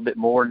up a little bit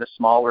more into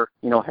smaller,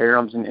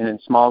 harems and in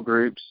small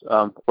groups,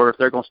 or if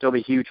they're going to still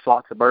be huge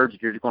flocks of birds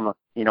that you're going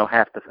to,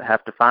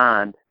 have to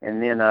find,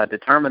 and then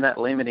determine that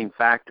limiting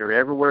factor.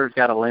 Everywhere's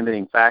got a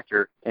limiting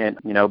factor, and,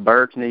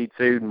 birds need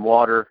food and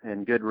water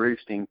and good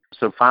roosting.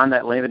 So find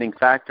that limiting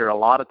factor. A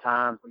lot of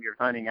times when you're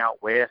hunting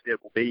out west,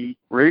 it will be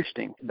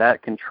roosting.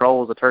 That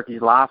controls a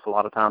turkey's life a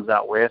lot of times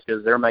out west,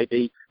 because there may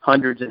be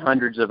hundreds and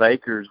hundreds of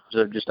acres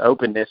of just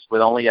openness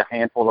with only a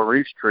handful of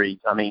roost trees.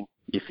 I mean,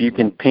 if you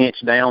can pinch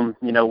down,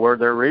 where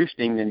they're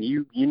roosting, then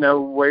you know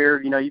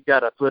where, you've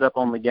got a foot up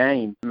on the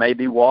game.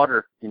 Maybe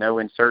water,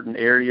 in certain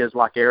areas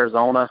like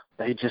Arizona,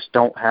 they just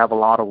don't have a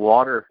lot of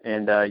water.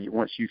 And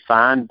once you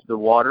find the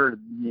water,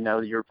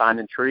 you're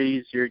finding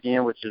trees here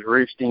again, which is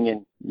roosting,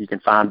 and you can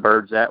find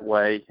birds that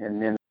way.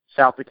 And then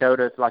South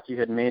Dakota, like you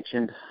had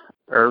mentioned,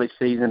 early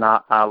season,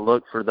 I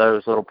look for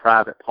those little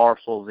private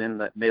parcels in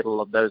the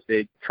middle of those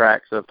big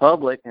tracts of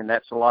public, and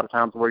that's a lot of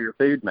times where your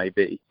food may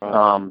be.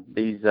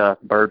 These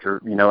birds are,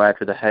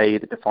 after the hay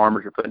that the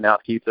farmers are putting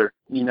out to keep their,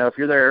 if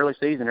you're there early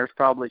season, there's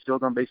probably still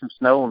going to be some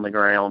snow on the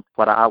ground,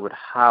 what I would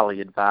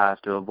highly advise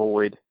to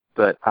avoid.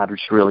 But I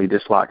just really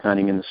dislike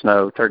hunting in the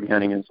snow, turkey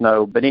hunting in the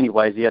snow. But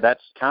anyways,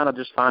 that's kind of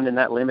just finding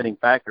that limiting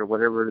factor,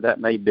 whatever that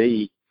may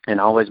be. And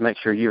always make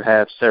sure you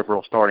have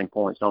several starting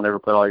points. Don't ever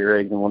put all your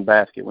eggs in one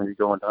basket when you're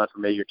going to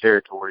unfamiliar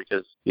territory,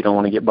 because you don't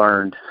want to get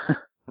burned.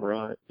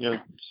 Right.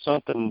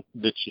 Something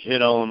that you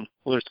hit on,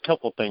 well, there's a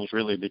couple of things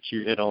really that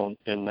you hit on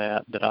in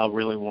that I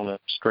really want to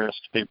stress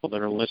to people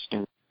that are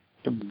listening.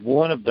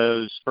 One of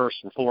those, first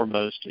and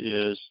foremost,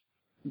 is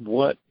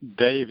what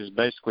Dave is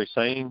basically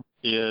saying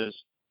is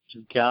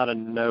you've got to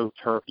know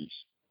turkeys.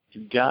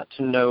 You've got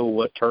to know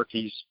what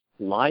turkeys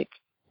like,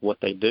 what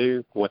they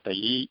do, what they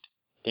eat,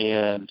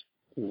 and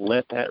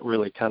let that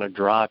really kind of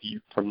drive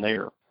you from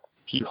there.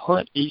 If you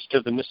hunt east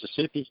of the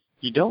Mississippi,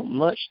 you don't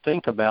much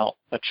think about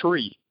a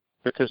tree,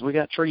 because we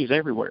got trees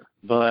everywhere.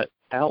 But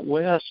out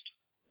west,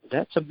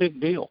 that's a big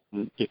deal.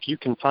 If you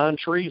can find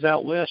trees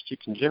out west, you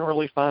can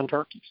generally find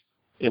turkeys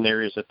in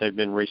areas that they've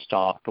been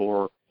restocked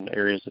or in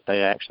areas that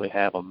they actually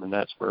have them. And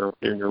that's where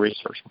doing your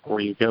research before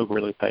you go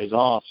really pays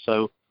off.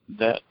 So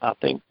that, I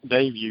think,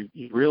 Dave, you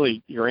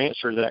really, your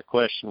answer to that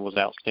question was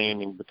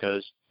outstanding,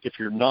 because if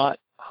you're not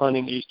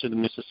hunting east of the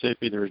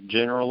Mississippi, there's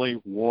generally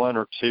 1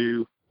 or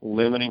 2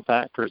 limiting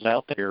factors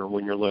out there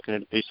when you're looking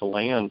at a piece of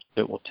land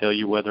that will tell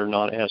you whether or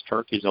not it has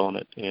turkeys on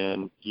it.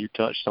 And you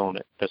touched on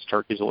it, because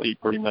turkeys will eat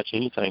pretty much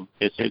anything.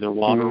 It's either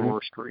water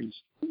or trees.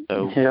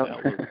 So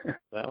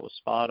that was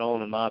spot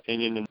on in my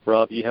opinion. And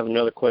Rob, you have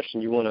another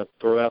question you want to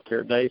throw out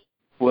there, Dave?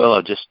 Well,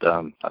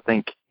 I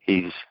think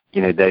he's,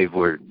 Dave,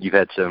 where you've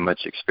had so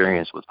much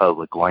experience with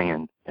public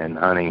land and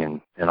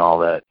hunting and all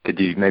that. Could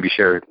you maybe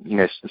share,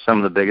 some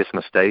of the biggest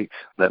mistakes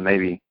that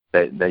maybe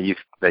that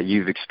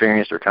you've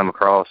experienced or come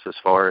across as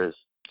far as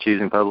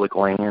choosing public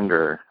land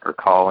or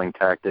calling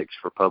tactics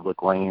for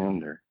public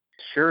land? Or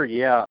Sure,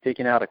 yeah.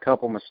 Picking out a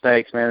couple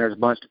mistakes, man, there's a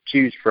bunch to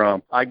choose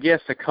from. I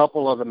guess a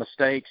couple of the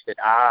mistakes that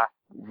I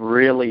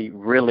really,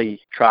 really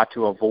try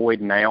to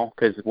avoid now,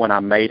 because when I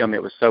made them,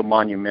 it was so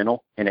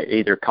monumental, and it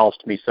either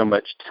cost me so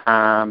much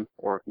time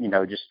or,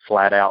 just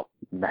flat out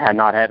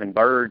not having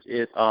birds,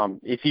 is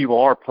if you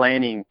are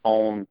planning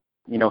on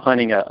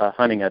hunting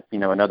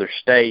another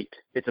state,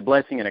 it's a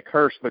blessing and a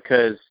curse,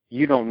 because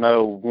you don't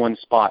know one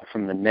spot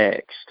from the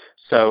next.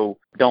 So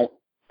don't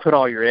put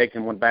all your eggs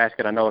in one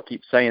basket. I know I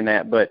keep saying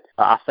that, but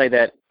I say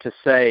that to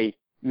say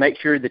make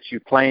sure that you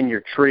plan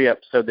your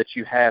trip so that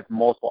you have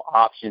multiple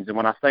options. And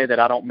when I say that,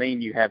 I don't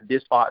mean you have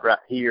this spot right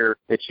here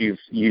that you've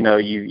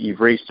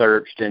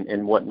researched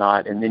and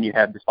whatnot, and then you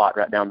have the spot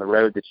right down the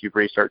road that you've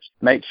researched.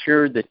 Make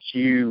sure that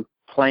you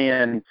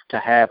plan to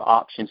have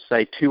options,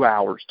 say 2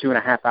 hours,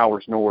 2.5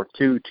 hours north,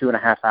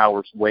 2.5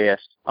 hours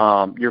west.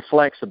 You're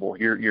flexible.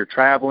 You're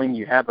traveling.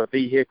 You have a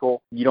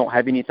vehicle. You don't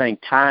have anything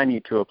tying you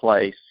to a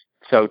place.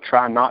 So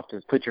try not to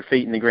put your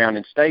feet in the ground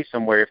and stay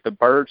somewhere. If the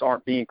birds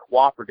aren't being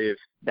cooperative,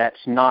 that's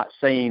not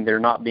saying they're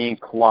not being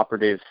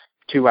cooperative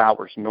 2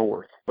 hours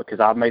north, because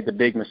I've made the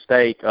big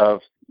mistake of,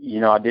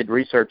 I did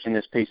research in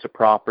this piece of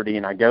property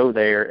and I go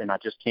there and I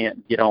just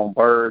can't get on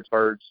birds.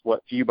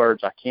 What few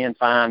birds I can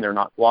find, they're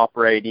not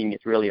cooperating.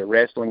 It's really a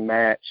wrestling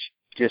match.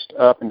 Just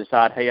up and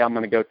decide, hey, I'm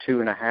going to go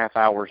 2.5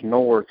 hours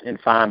north and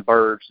find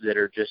birds that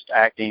are just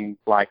acting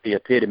like the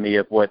epitome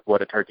of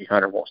what a turkey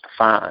hunter wants to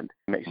find.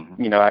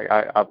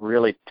 I've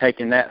really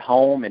taken that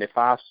home, and if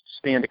I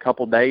spend a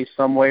couple days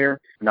somewhere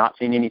not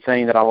seeing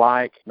anything that I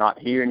like, not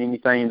hearing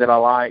anything that I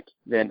like,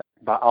 then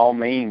by all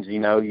means,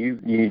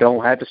 you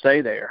don't have to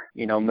stay there.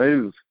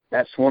 Move.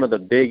 That's one of the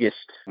biggest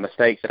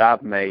mistakes that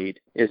I've made,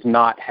 is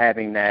not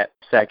having that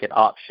second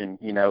option.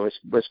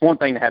 It's one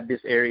thing to have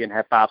this area and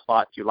have 5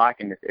 spots you like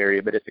in this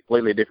area, but it's a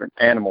completely different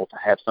animal to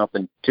have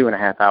something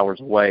 2.5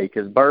 hours away,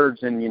 because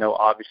birds and,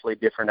 obviously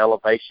different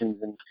elevations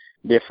and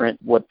different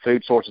what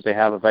food sources they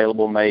have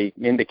available may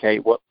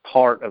indicate what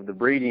part of the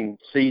breeding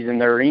season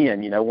they're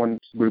in.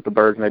 One group of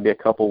birds may be a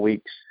couple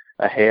weeks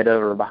ahead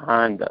of or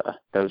behind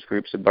those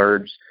groups of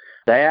birds.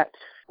 That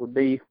would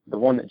be the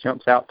one that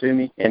jumps out to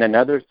me. And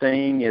another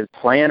thing is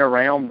plan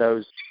around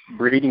those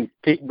breeding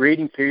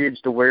periods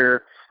to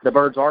where the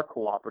birds are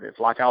cooperative.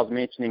 Like I was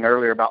mentioning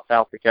earlier about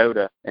South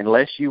Dakota,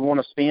 unless you want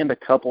to spend a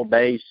couple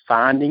days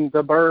finding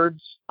the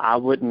birds, I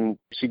wouldn't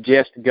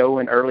suggest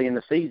going early in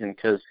the season,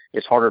 because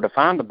it's harder to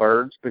find the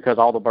birds because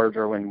all the birds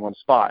are in one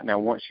spot. Now,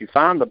 once you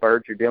find the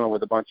birds, you're dealing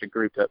with a bunch of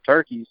grouped up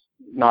turkeys.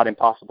 Not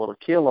impossible to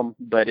kill them,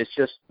 but it's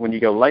just when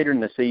you go later in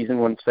the season,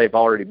 once they've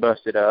already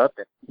busted up,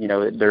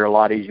 they're a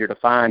lot easier to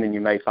find, and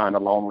you may find a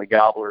lonely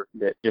gobbler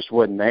that just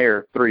wasn't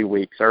there 3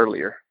 weeks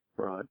earlier.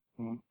 Right.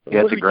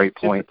 Yeah, that's a great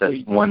point.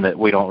 That's one that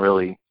we don't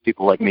really,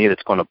 people like me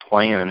that's going to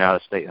plan an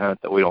out-of-state hunt,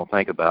 that we don't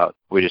think about.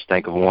 We just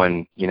think of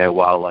one,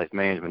 wildlife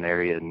management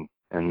area, and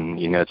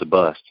it's a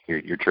bust.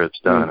 Your trip's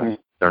done. Mm-hmm.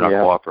 They're not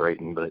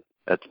cooperating, but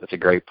that's a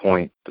great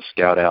point, to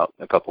scout out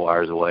a couple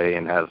hours away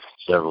and have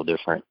several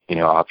different,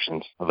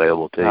 options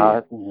available to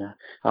you.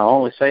 I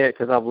only say it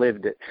because I've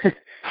lived it.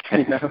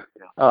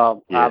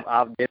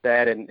 I've did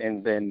that,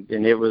 and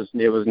it was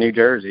New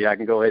Jersey. I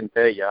can go ahead and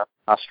tell you,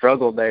 I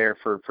struggled there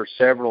for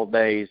several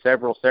days,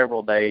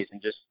 several days,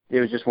 and it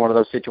was just one of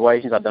those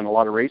situations. I've done a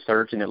lot of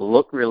research, and it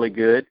looked really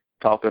good.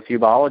 Talked to a few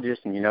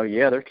biologists, and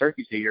there's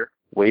turkeys here.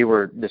 We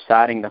were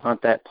deciding to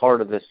hunt that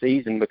part of the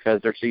season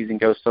because their season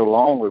goes so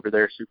long. We were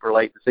there super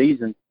late in the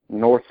season.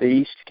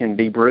 Northeast can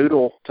be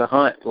brutal to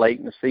hunt late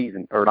in the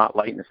season, or not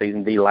late in the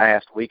season, the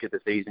last week of the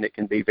season. It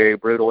can be very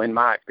brutal in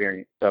my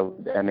experience. So,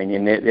 and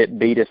it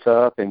beat us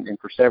up and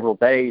for several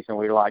days, and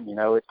we were like,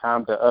 it's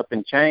time to up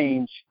and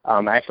change.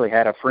 I actually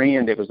had a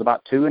friend that was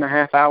about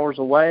 2.5 hours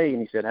away,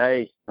 and he said,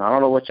 hey, I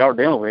don't know what y'all are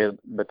dealing with,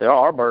 but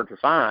our birds are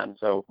fine.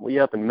 So we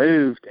up and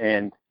moved,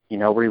 and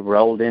we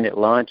rolled in at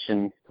lunch,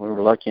 and we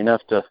were lucky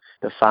enough to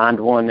find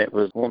one that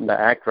was wanting to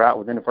act right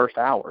within the first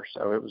hour.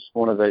 So it was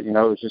one of the, it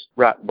was just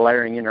right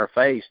blaring in our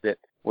face that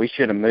we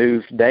should have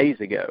moved days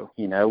ago,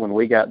 when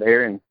we got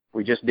there and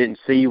we just didn't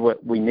see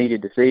what we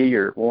needed to see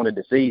or wanted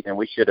to see, then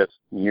we should have,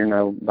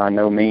 by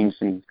no means,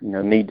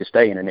 need to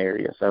stay in an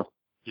area. So.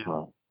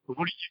 Yeah. What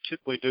do you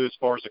typically do as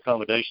far as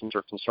accommodations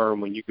are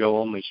concerned when you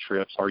go on these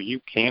trips? Are you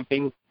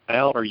camping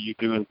out? Are you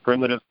doing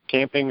primitive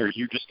camping? Or are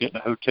you just getting a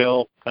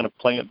hotel, kind of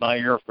playing it by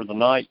ear for the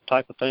night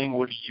type of thing?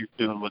 What are you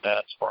doing with that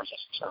as far as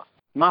that's concerned?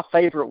 My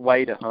favorite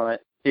way to hunt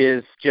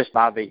is just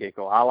by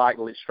vehicle. I like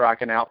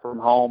striking out from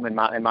home in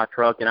my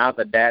truck, and I've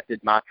adapted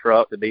my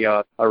truck to be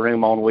a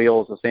room on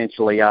wheels.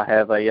 Essentially, I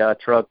have a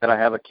truck that I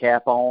have a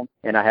cap on,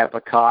 and I have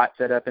a cot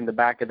set up in the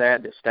back of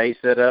that stays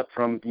set up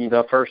from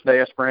the first day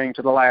of spring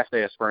to the last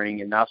day of spring.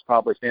 And I'll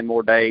probably spend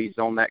more days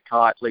on that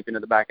cot sleeping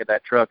in the back of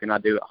that truck than I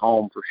do at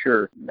home for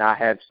sure. I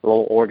have a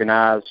little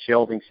organized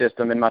shelving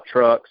system in my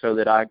truck so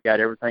that I got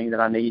everything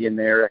that I need in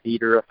there: a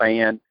heater, a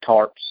fan,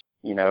 tarps,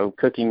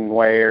 cooking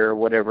ware,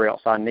 whatever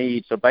else I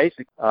need. So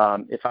basically,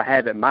 if I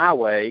have it my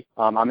way,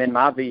 I'm in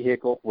my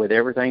vehicle with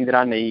everything that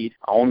I need,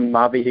 on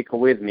my vehicle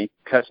with me.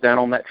 Cuts down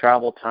on that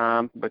travel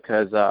time,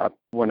 because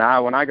when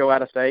I go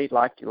out of state,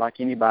 like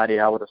anybody,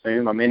 I would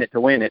assume I'm in it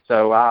to win it.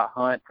 So I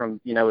hunt from,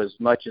 as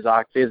much as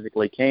I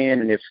physically can.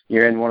 And if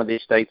you're in one of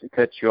these states that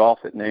cuts you off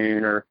at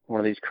noon, or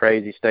one of these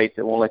crazy states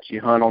that won't let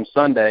you hunt on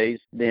Sundays,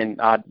 then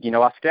I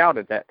scout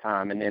at that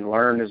time and then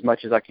learn as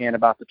much as I can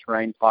about the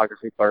terrain,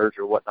 topography, birds,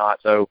 or whatnot.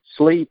 So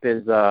sleep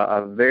is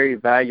a very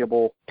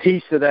valuable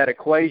piece of that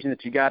equation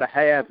that you got to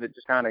have. That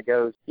just kind of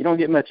goes, you don't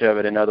get much of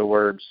it, in other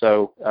words.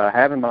 So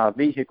having my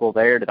vehicle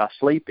there that I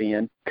sleep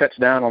in cuts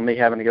down on me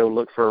having to go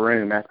look for a room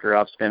room after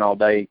I've spent all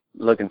day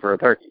looking for a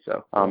turkey.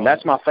 So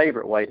that's my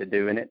favorite way to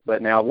doing it.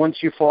 But now once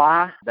you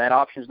fly, that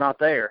option's not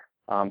there.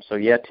 So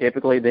yeah,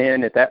 typically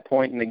then at that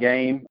point in the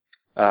game,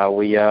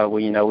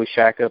 we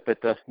shack up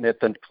at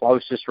the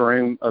closest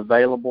room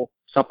available.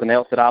 Something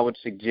else that I would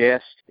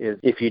suggest is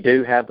if you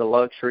do have the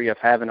luxury of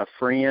having a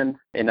friend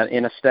in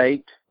a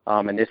state,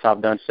 and this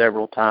I've done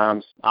several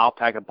times, I'll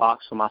pack a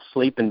box for my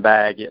sleeping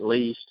bag at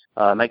least.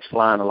 Makes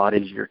flying a lot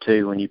easier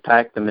too when you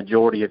pack the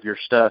majority of your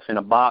stuff in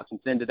a box and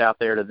send it out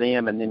there to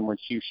them, and then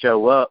once you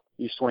show up,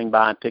 you swing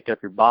by and pick up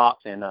your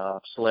box. And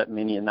slept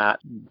many a night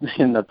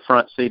in the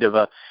front seat of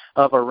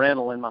a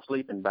rental in my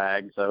sleeping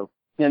bag. So,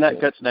 and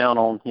that cuts down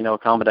on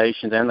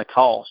accommodations and the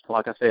cost.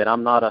 Like I said,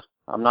 I'm not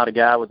a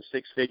guy with a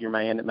six-figure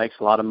man that makes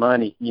a lot of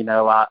money.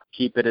 I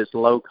keep it as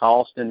low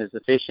cost and as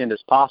efficient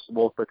as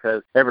possible,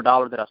 because every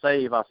dollar that I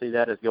save, I see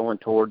that as going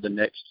toward the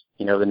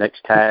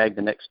next tag,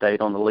 the next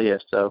state on the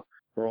list. So,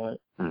 right.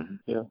 Mm-hmm.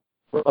 Yeah.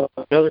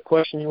 Another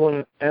question you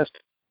want to ask?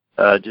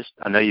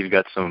 I know you've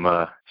got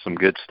some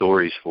good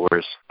stories for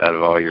us out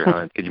of all your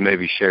hunts. Could you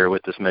maybe share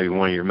with us maybe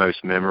one of your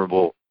most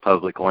memorable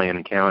public land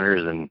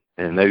encounters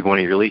and maybe one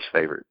of your least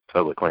favorite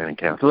public land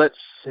encounters? Let's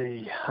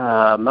see.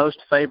 Most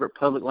favorite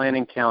public land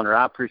encounter.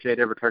 I appreciate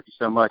every turkey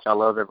so much. I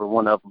love every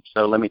one of them.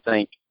 So let me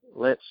think.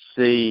 Let's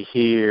see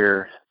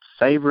here.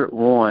 Favorite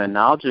one.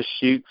 I'll just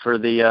shoot for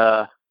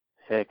the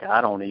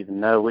I don't even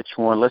know which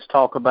one. Let's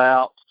talk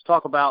about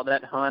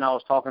that hunt I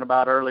was talking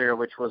about earlier,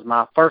 which was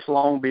my first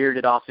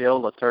long-bearded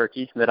Osceola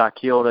turkey that I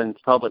killed in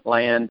public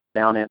land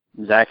it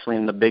was actually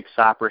in the Big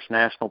Cypress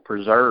National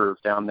Preserve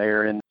down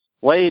there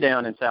way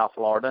down in South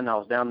Florida. And I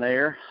was down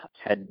there,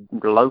 had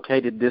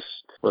located this,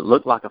 what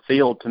looked like a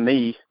field to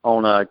me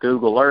on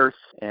Google Earth,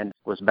 and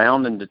was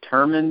bound and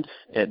determined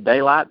at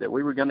daylight that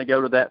we were going to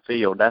go to that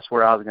field. That's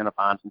where I was going to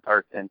find some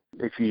turkey. And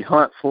if you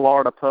hunt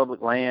Florida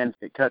public land,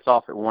 it cuts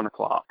off at 1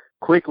 o'clock.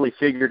 Quickly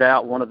figured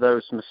out one of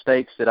those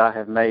mistakes that I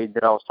have made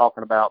that I was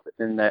talking about,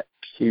 but in that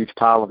huge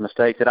pile of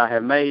mistakes that I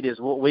have made is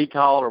what we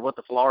call, or what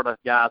the Florida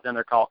guys in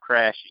there call,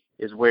 crashing,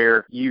 is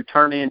where you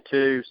turn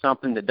into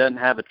something that doesn't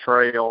have a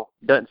trail.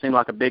 Doesn't seem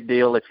like a big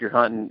deal if you're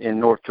hunting in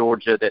North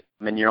Georgia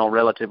and you're on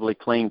relatively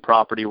clean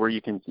property where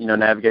you can,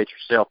 navigate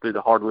yourself through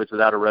the hardwoods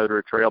without a road or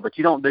a trail, but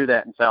you don't do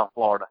that in South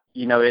Florida.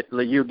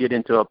 You get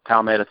into a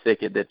palmetto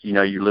thicket that,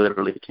 you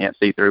literally can't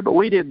see through. But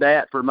we did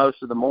that for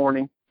most of the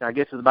morning. I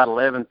guess it was about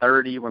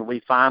 11:30 when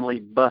we finally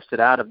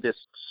busted out of this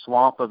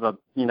swamp of a,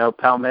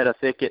 palmetto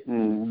thicket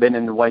and been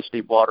in the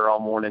waist-deep water all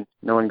morning,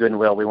 knowing good and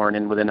well we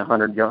weren't within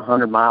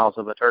 100 miles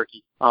of a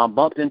turkey.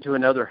 Bumped into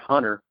another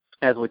hunter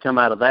as we come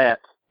out of that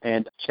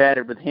and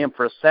chatted with him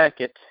for a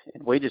second.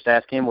 And we just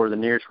asked him where the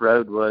nearest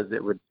road was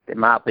it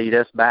might lead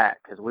us back,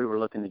 because we were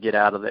looking to get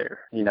out of there.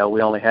 We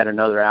only had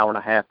another hour and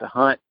a half to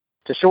hunt.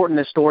 To shorten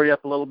this story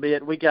up a little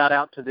bit, we got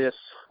out to this,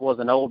 was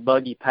an old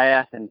buggy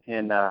path,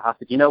 and I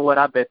said, you know what,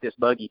 I bet this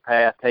buggy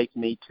path takes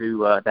me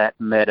to that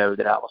meadow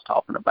that I was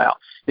talking about.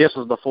 This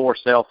was before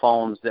cell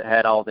phones that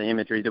had all the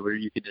imagery where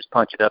you could just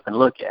punch it up and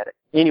look at it.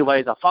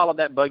 Anyways, I followed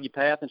that buggy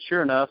path, and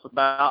sure enough,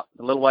 about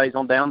a little ways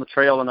on down the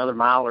trail, another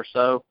mile or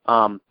so,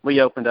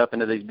 we opened up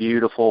into these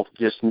beautiful,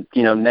 just,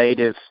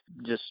 native,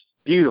 just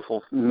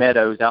beautiful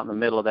meadows out in the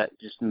middle of that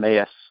just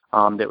mess.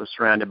 That was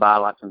surrounded by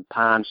like some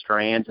pine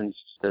strands, and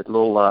the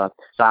little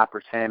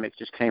cypress hammocks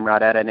just came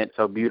right at it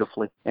so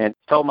beautifully. And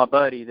told my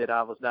buddy that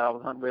I was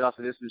hunting with. I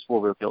said, this is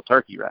where we'll kill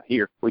turkey right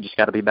here. We just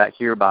got to be back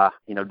here by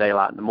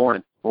daylight in the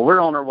morning. Well,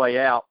 we're on our way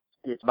out.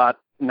 It's about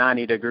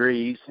 90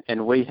 degrees,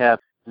 and we have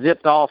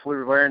zipped off. We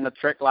were wearing the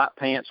Trek Light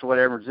pants or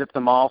whatever, zipped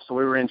them off. So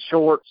we were in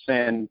shorts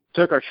and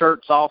took our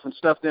shirts off and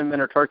stuffed them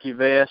in our turkey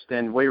vest,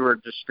 and we were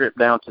just stripped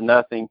down to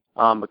nothing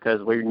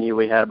because we knew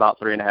we had about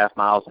 3.5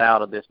 miles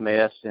out of this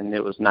mess, and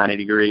it was 90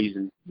 degrees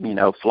in,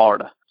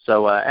 Florida.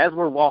 So as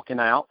we're walking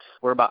out,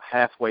 we're about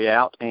halfway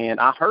out, and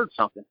I heard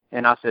something.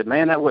 And I said,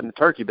 man, that wasn't a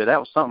turkey, but that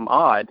was something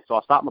odd. So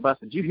I stopped my buddy. I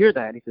said, did you hear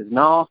that? He says,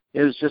 no,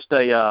 it was just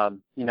it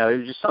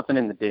was just something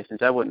in the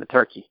distance. That wasn't a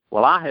turkey.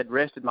 Well, I had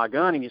rested my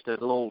gun against a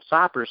little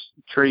cypress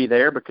tree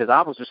there because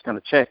I was just going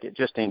to check it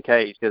just in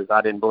case, because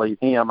I didn't believe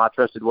him. I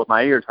trusted what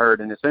my ears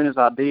heard. And as soon as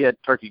I did,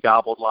 turkey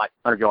gobbled like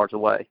 100 yards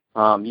away.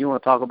 You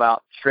want to talk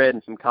about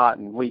shredding some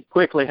cotton. We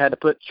quickly had to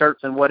put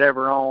shirts and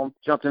whatever on,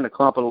 jumped in a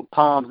clump of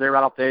palms there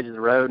right off the edge of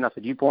the road. And I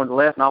said, you point to the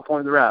left and I'll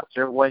point to the right.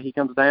 Whichever way he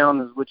comes down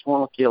is which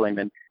one will kill him.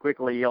 And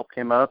quickly yelped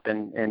him up.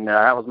 And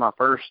that was my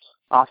first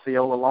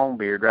Osceola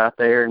longbeard right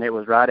there. And it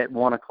was right at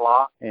 1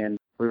 o'clock. And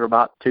we were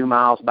about 2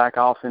 miles back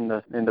off in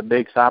the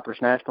Big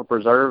Cypress National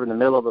Preserve in the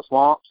middle of the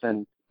swamps.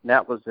 And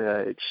that was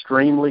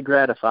extremely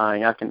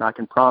gratifying. I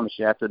can promise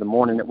you, after the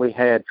morning that we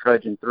had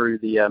trudging through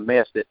the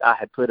mess that I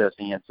had put us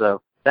in.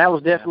 So that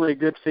was definitely a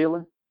good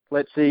feeling.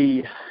 Let's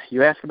see.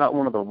 You asked about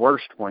one of the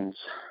worst ones.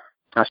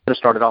 I should have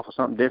started off with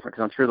something different,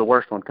 because I'm sure the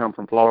worst one come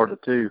from Florida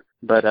too.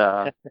 But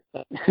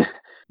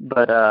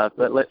but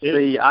let's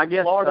see. I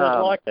guess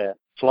Florida's like that.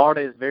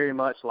 Florida is very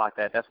much like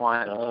that. That's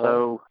why it's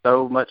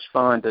so much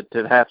fun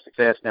to have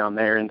success down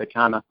there, and to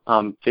kind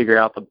of figure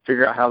out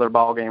how their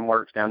ball game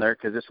works down there,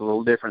 because it's a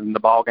little different than the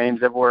ball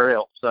games everywhere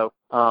else. So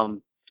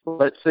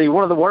Let's see,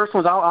 one of the worst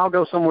ones, I'll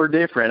go somewhere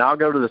different. I'll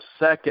go to the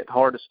second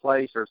hardest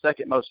place, or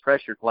second most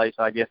pressured place,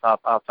 I guess,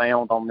 I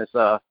found on this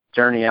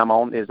journey I'm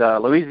on, is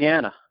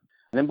Louisiana.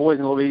 And them boys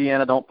in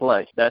Louisiana don't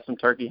play. That's some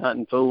turkey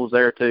hunting fools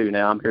there, too,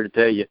 now I'm here to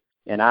tell you.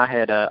 And I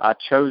had I'd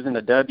chosen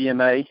a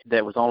WMA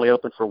that was only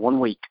open for 1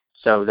 week.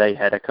 So they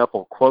had a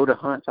couple quota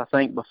hunts, I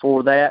think,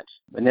 before that.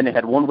 And then they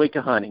had 1 week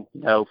of hunting,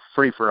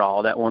 free for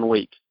all that 1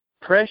 week.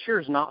 Pressure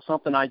is not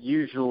something I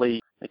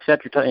usually,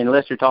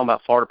 unless you're talking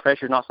about Florida,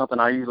 pressure is not something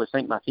I usually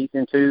sink my teeth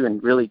into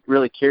and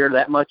really care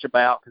that much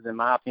about, because in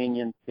my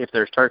opinion, if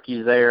there's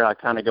turkeys there, I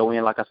kind of go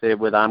in, like I said,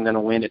 with I'm going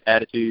to win it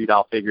attitude.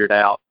 I'll figure it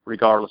out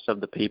regardless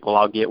of the people.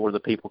 I'll get where the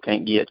people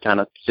can't get kind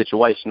of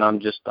situation. I'm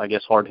just, I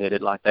guess,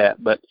 hard-headed like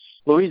that. But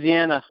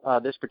Louisiana,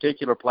 this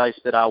particular place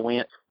that I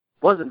went,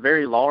 wasn't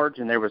very large,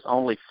 and there was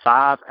only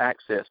 5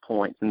 access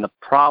points. And the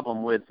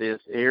problem with this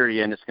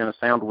area, and it's going to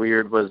sound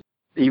weird, was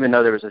even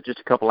though there was just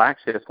a couple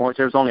access points,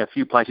 there was only a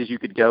few places you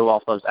could go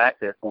off those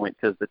access points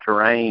because the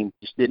terrain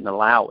just didn't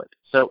allow it.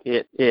 So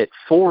it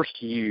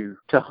forced you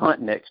to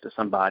hunt next to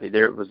somebody.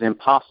 There, it was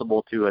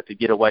impossible to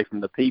get away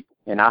from the people.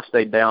 And I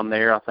stayed down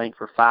there, I think,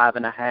 for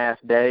 5.5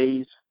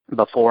 days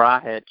before I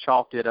had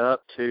chalked it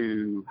up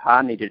to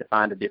I needed to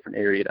find a different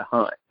area to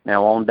hunt.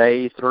 Now, on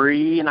day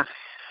 3, and I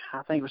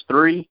think it was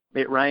 3,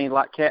 it rained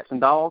like cats and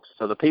dogs,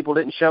 so the people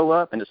didn't show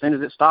up, and as soon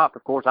as it stopped,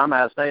 of course, I'm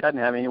out of state, I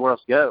didn't have anywhere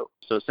else to go.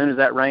 So as soon as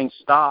that rain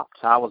stopped,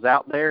 I was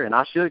out there, and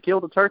I should have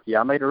killed a turkey.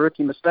 I made a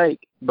rookie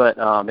mistake, but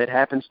it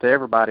happens to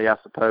everybody, I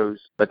suppose.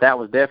 But that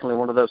was definitely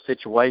one of those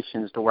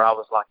situations to where I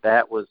was like,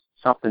 that was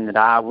something that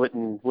I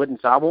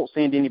wouldn't, so I won't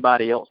send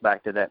anybody else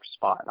back to that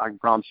spot. I can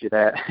promise you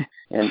that.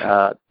 And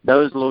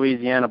those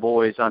Louisiana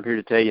boys, I'm here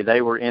to tell you,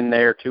 they were in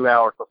there 2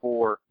 hours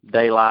before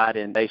daylight,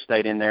 and they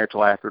stayed in there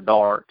till after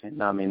dark.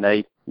 And I mean,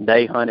 they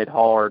hunted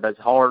hard. That's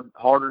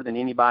harder than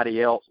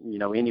anybody else,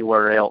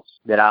 anywhere else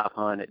that I've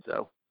hunted.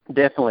 So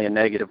definitely a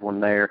negative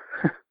one there.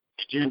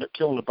 Did you end up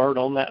killing a bird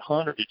on that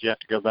hunt, or did you have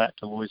to go back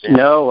to Louisiana?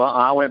 No,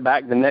 I went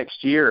back the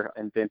next year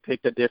and then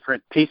picked a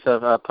different piece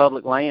of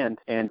public land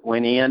and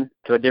went in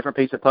to a different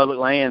piece of public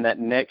land that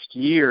next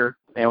year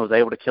and was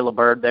able to kill a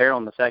bird there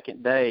on the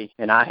second day.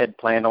 And I had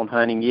planned on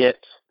hunting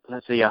it.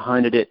 Let's see, I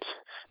hunted it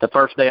the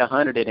first day I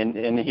hunted it,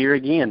 and here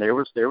again, there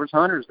was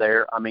hunters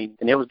there. I mean,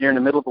 and it was during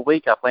the middle of the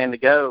week I planned to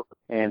go,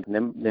 and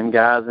them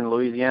guys in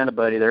Louisiana,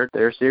 buddy,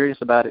 they're serious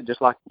about it,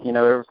 just like,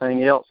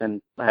 everything else.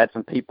 And I had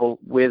some people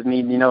with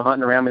me,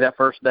 hunting around me that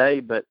first day,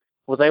 but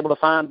was able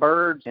to find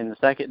birds, and the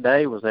second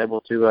day was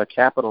able to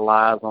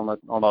capitalize on an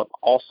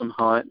awesome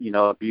hunt,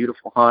 a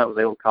beautiful hunt. Was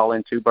able to call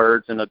in 2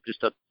 birds in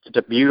just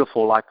a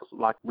beautiful, like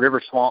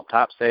river swamp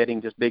type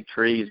setting, just big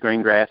trees,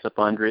 green grass up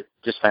under it.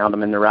 Just found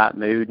them in the right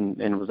mood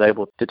and was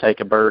able to take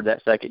a bird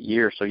that second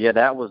year. So yeah,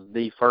 that was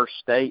the first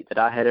state that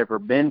I had ever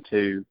been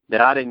to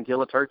that I didn't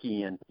kill a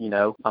turkey in.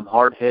 I'm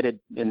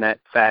hard-headed in that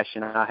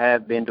fashion. I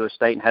have been to a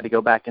state and had to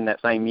go back in that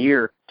same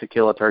year to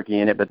kill a turkey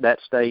in it, but that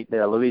state,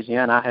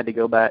 Louisiana, I had to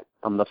go back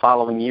the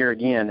following year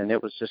again, and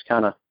it was just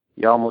kind of,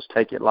 you almost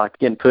take it like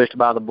getting pushed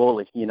by the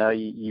bully.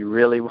 You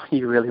really want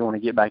to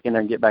get back in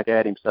there and get back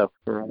at him. So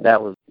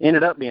that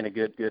ended up being a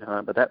good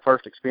hunt. But that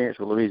first experience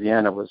with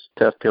Louisiana was a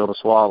tough pill to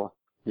swallow.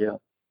 Yeah.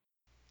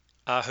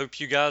 I hope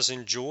you guys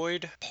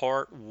enjoyed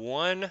part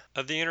 1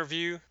 of the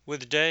interview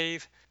with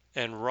Dave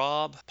and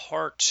Rob.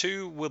 Part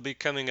 2 will be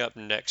coming up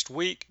next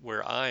week,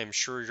 where I am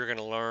sure you're going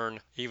to learn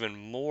even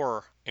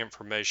more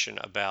information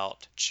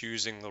about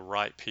choosing the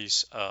right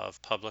piece of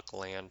public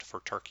land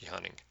for turkey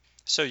hunting.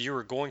 So you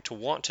are going to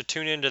want to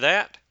tune into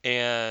that.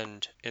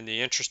 And in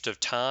the interest of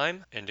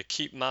time and to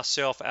keep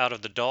myself out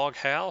of the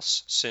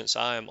doghouse, since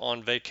I am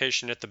on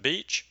vacation at the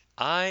beach,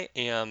 I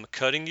am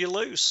cutting you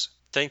loose.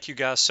 Thank you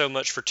guys so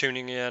much for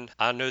tuning in.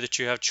 I know that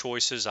you have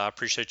choices. I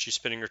appreciate you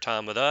spending your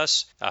time with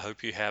us. I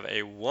hope you have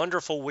a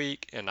wonderful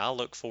week, and I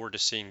look forward to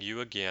seeing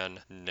you again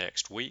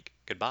next week.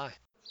 Goodbye.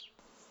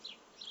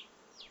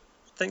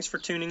 Thanks for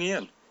tuning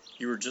in.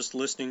 You were just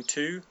listening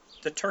to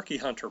the Turkey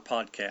Hunter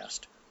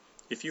Podcast.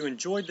 If you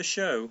enjoyed the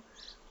show,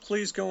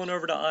 please go on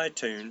over to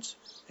iTunes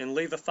and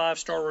leave a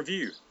 5-star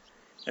review.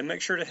 And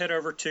make sure to head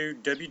over to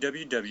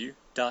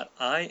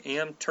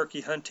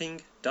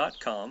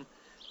www.iamturkeyhunting.com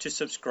to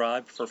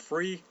subscribe for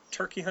free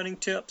turkey hunting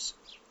tips,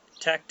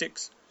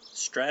 tactics,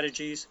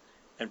 strategies,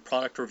 and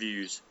product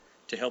reviews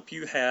to help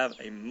you have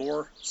a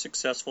more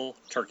successful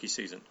turkey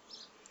season.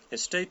 And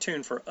stay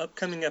tuned for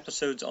upcoming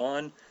episodes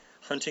on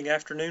hunting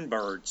afternoon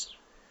birds,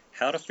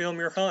 how to film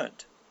your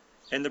hunt,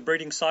 and the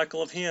breeding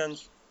cycle of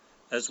hens,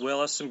 as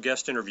well as some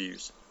guest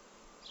interviews.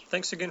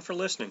 Thanks again for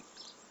listening.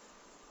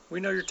 We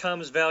know your time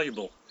is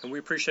valuable, and we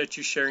appreciate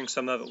you sharing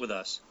some of it with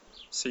us.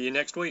 See you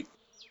next week.